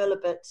the boil a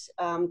bit,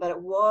 but it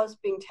was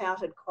being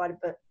touted quite a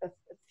bit a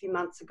few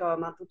months ago, a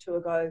month or two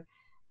ago.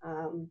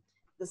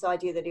 This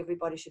idea that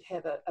everybody should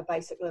have a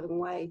basic living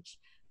wage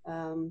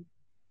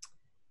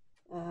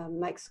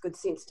makes good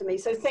sense to me.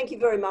 So thank you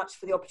very much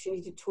for the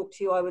opportunity to talk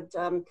to you. I would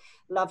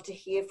love to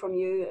hear from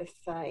you if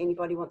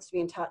anybody wants to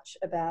be in touch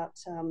about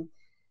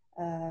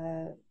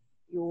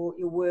your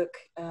work.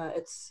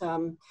 I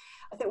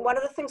think one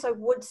of the things I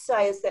would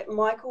say is that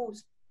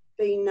Michael's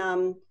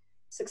been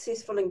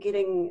successful in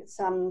getting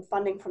some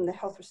funding from the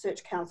Health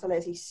Research Council,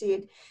 as he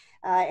said,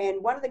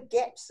 and one of the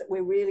gaps that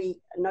we're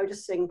really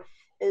noticing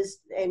is,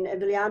 and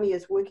Viliami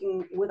is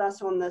working with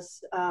us on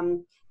this,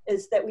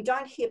 is that we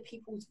don't hear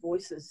people's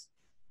voices.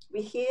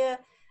 We hear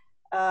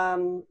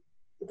the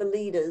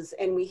leaders,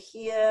 and we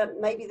hear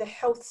maybe the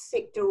health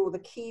sector or the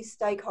key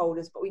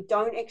stakeholders, but we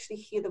don't actually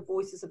hear the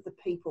voices of the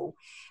people.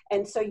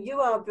 And so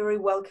you are very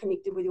well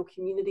connected with your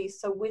community.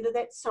 So whether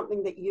that's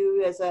something that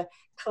you as a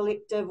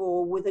collective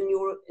or within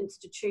your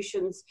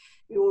institutions,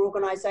 your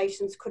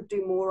organisations could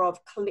do more of,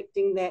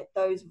 collecting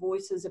those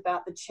voices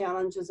about the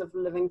challenges of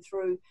living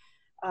through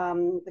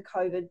the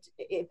COVID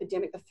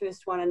epidemic, the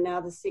first one, and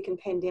now the second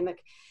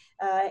pandemic,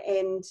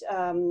 and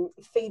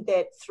feed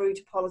that through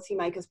to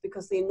policymakers,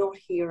 because they're not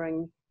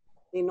hearing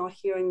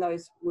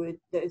those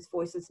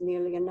voices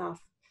nearly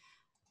enough.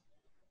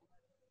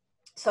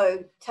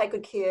 So take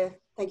good care.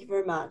 Thank you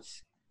very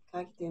much.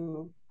 Thank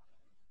you,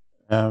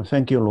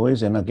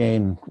 Louise. And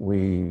again,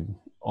 we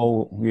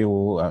owe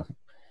you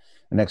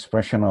an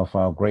expression of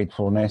our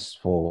gratefulness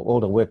for all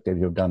the work that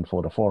you've done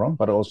for the forum,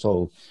 but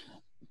also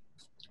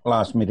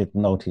last minute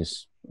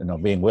notice,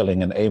 being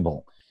willing and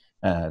able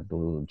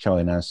to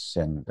join us,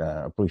 and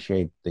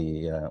appreciate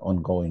the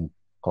ongoing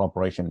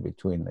cooperation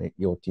between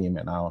your team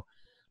and our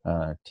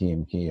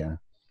team here.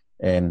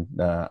 And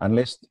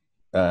unless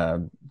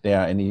there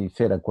are any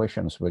further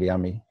questions,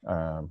 Viliami,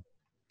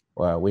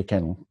 we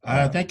can.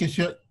 Thank you,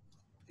 sir.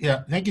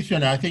 Yeah, thank you,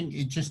 Sione. I think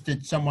it just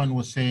that someone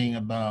was saying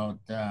about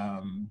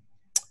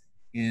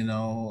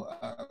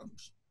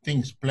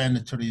things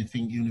planetary,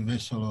 things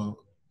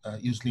universal,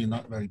 usually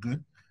not very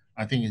good.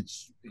 I think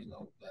it's,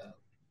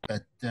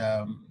 but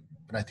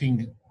I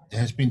think there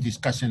has been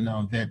discussion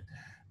on that,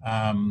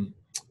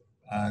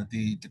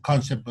 the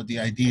concept or the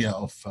idea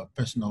of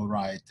personal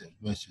right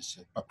versus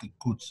public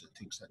goods and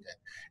things like that.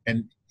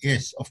 And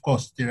yes, of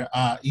course, there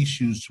are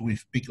issues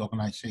with big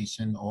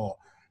organization or,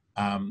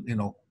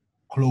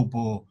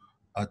 global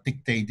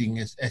dictating.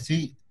 I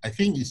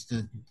think it's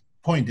the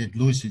point that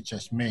Louise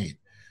just made.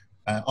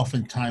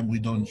 Oftentimes we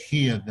don't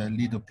hear the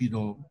little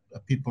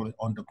people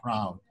on the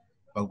ground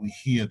but we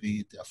hear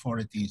the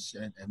authorities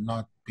and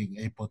not being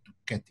able to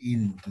get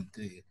into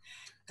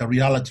the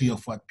reality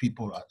of what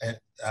people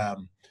are.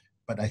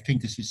 But I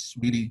think this is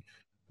really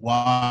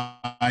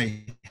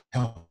why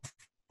health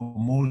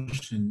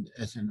promotion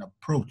as an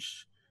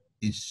approach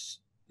is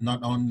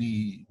not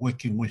only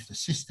working with the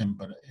system,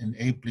 but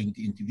enabling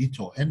the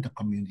individual and the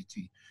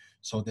community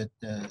so that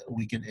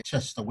we can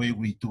adjust the way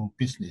we do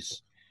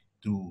business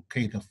to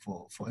cater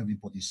for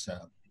everybody's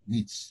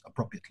needs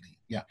appropriately.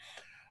 Yeah.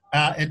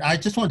 And I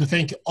just want to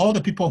thank all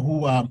the people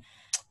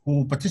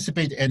who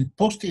participate and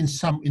post in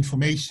some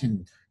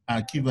information,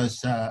 give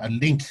us a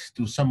link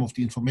to some of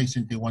the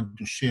information they want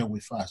to share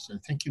with us.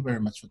 And thank you very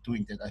much for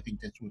doing that. I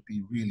think that would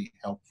be really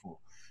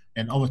helpful.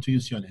 And over to you,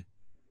 Sione.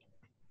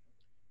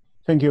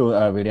 Thank you,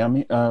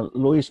 Viliami.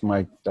 Louise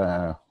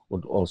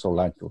would also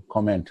like to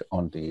comment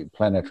on the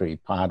planetary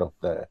part of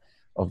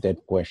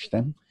that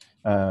question.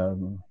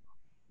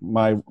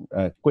 My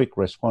quick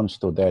response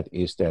to that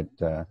is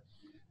that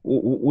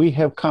we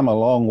have come a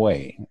long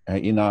way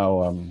in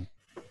our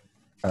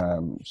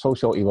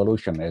social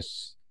evolution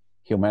as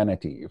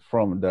humanity,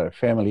 from the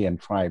family and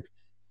tribe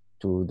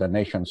to the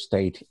nation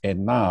state,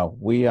 and now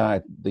we are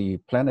at the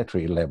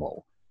planetary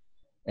level.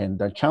 And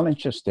the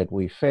challenges that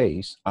we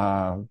face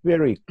are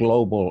very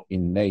global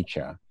in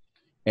nature,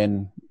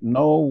 and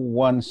no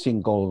one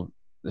single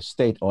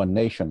state or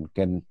nation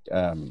can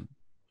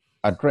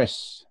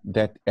address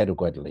that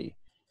adequately.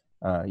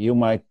 You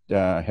might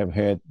have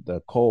heard the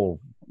call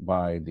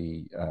by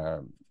the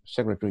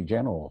Secretary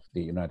General of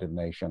the United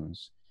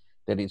Nations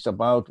that it's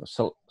about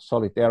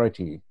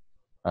solidarity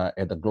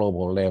at the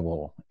global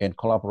level and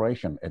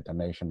collaboration at the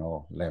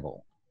national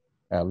level.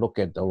 Look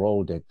at the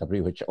role that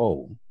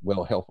WHO,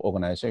 World Health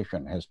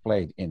Organization, has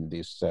played in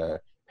this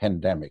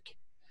pandemic.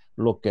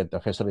 Look at the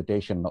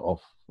facilitation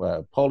of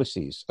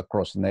policies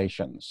across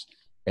nations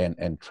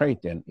and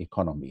trade and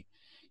economy.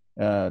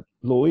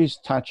 Louise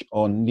touched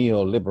on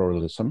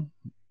neoliberalism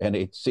and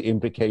its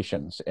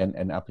implications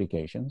and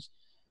applications.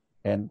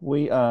 And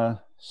we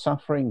are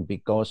suffering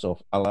because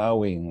of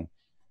allowing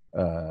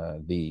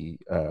the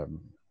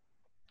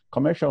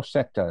commercial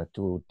sector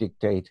to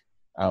dictate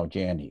our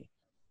journey.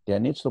 There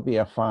needs to be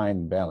a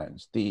fine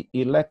balance. The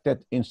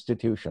elected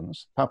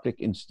institutions, public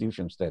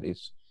institutions that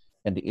is,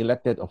 and the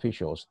elected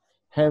officials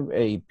have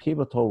a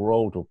pivotal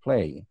role to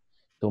play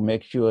to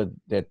make sure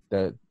that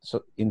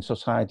in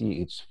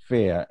society it's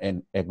fair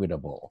and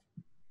equitable.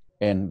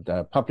 And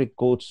public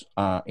goods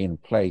are in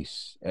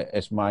place,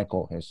 as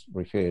Michael has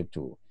referred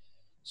to.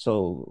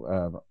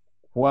 So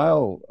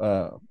while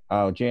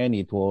our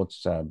journey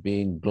towards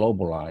being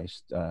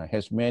globalized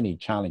has many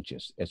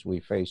challenges as we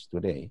face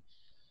today,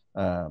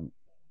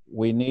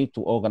 we need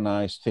to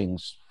organize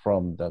things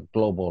from the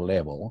global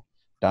level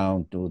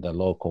down to the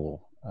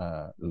local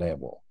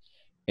level.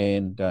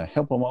 And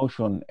health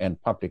promotion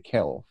and public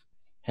health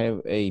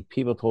have a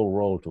pivotal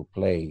role to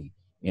play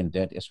in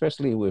that,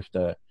 especially with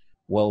the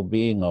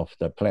well-being of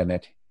the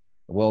planet,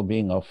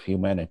 well-being of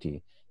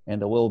humanity,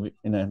 and the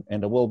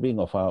well-being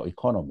of our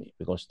economy,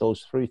 because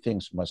those three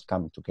things must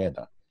come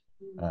together.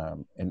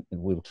 And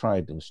we'll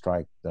try to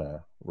strike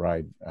the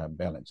right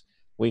balance.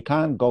 We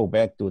can't go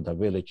back to the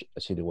village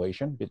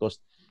situation, because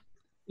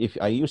if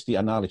I use the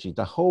analogy,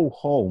 the whole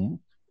home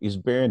is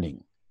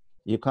burning.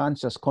 You can't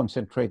just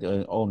concentrate on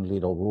your own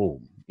little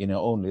room, in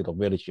your own little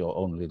village, your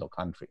own little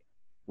country.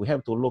 We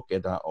have to look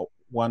at our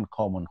one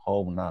common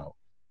home now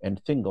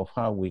and think of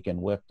how we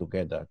can work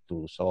together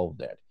to solve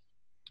that.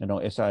 You know,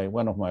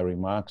 one of my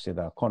remarks at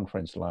our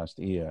conference last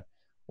year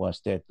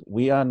was that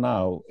we are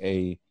now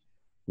a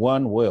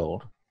one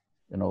world,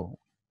 you know,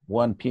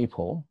 one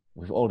people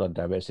with all the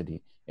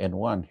diversity and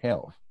one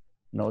health.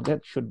 You know,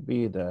 that should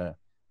be the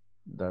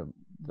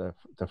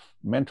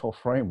mental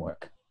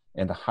framework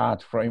and the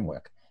hard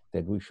framework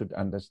that we should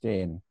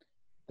understand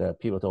the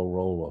pivotal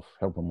role of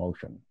health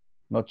promotion,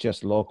 not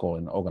just local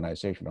and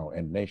organizational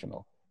and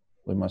national.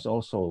 We must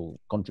also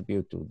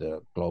contribute to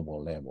the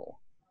global level.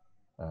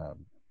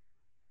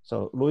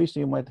 So Louise,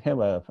 you might have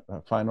a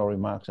final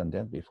remarks on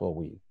that before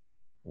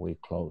we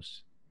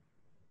close.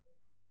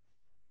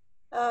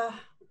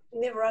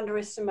 Never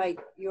underestimate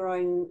your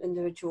own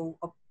individual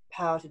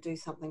power to do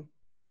something.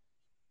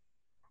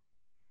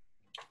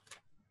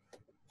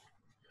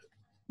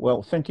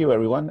 Well, thank you,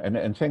 everyone.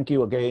 And thank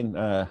you again,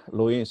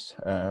 Louise,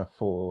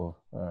 for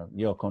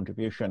your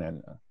contribution.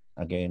 And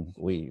again,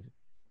 we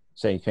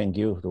say thank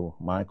you to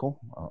Michael,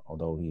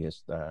 although he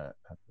has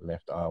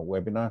left our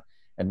webinar.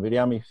 And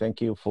Viliami,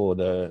 thank you for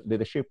the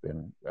leadership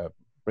in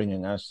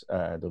bringing us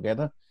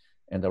together.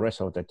 And the rest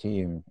of the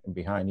team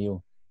behind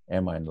you,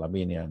 Emma and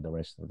Lavinia, and the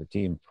rest of the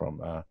team from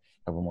Health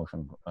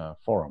Promotion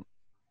Forum.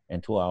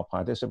 And to our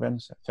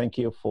participants, thank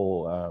you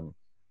for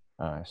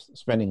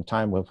spending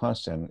time with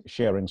us and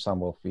sharing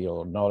some of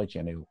your knowledge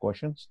and your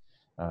questions.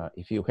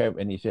 If you have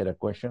any further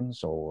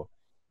questions or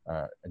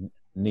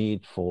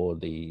need for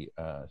the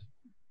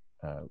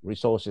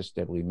resources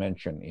that we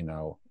mentioned in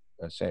our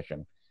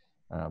session,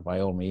 by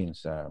all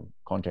means,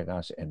 contact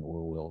us and we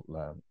will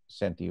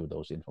send you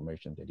those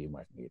information that you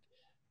might need.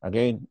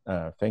 Again,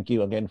 thank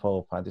you again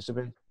for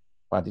participating,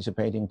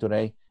 participating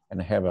today,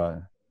 and have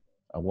a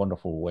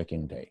wonderful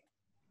working day.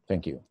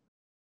 Thank you.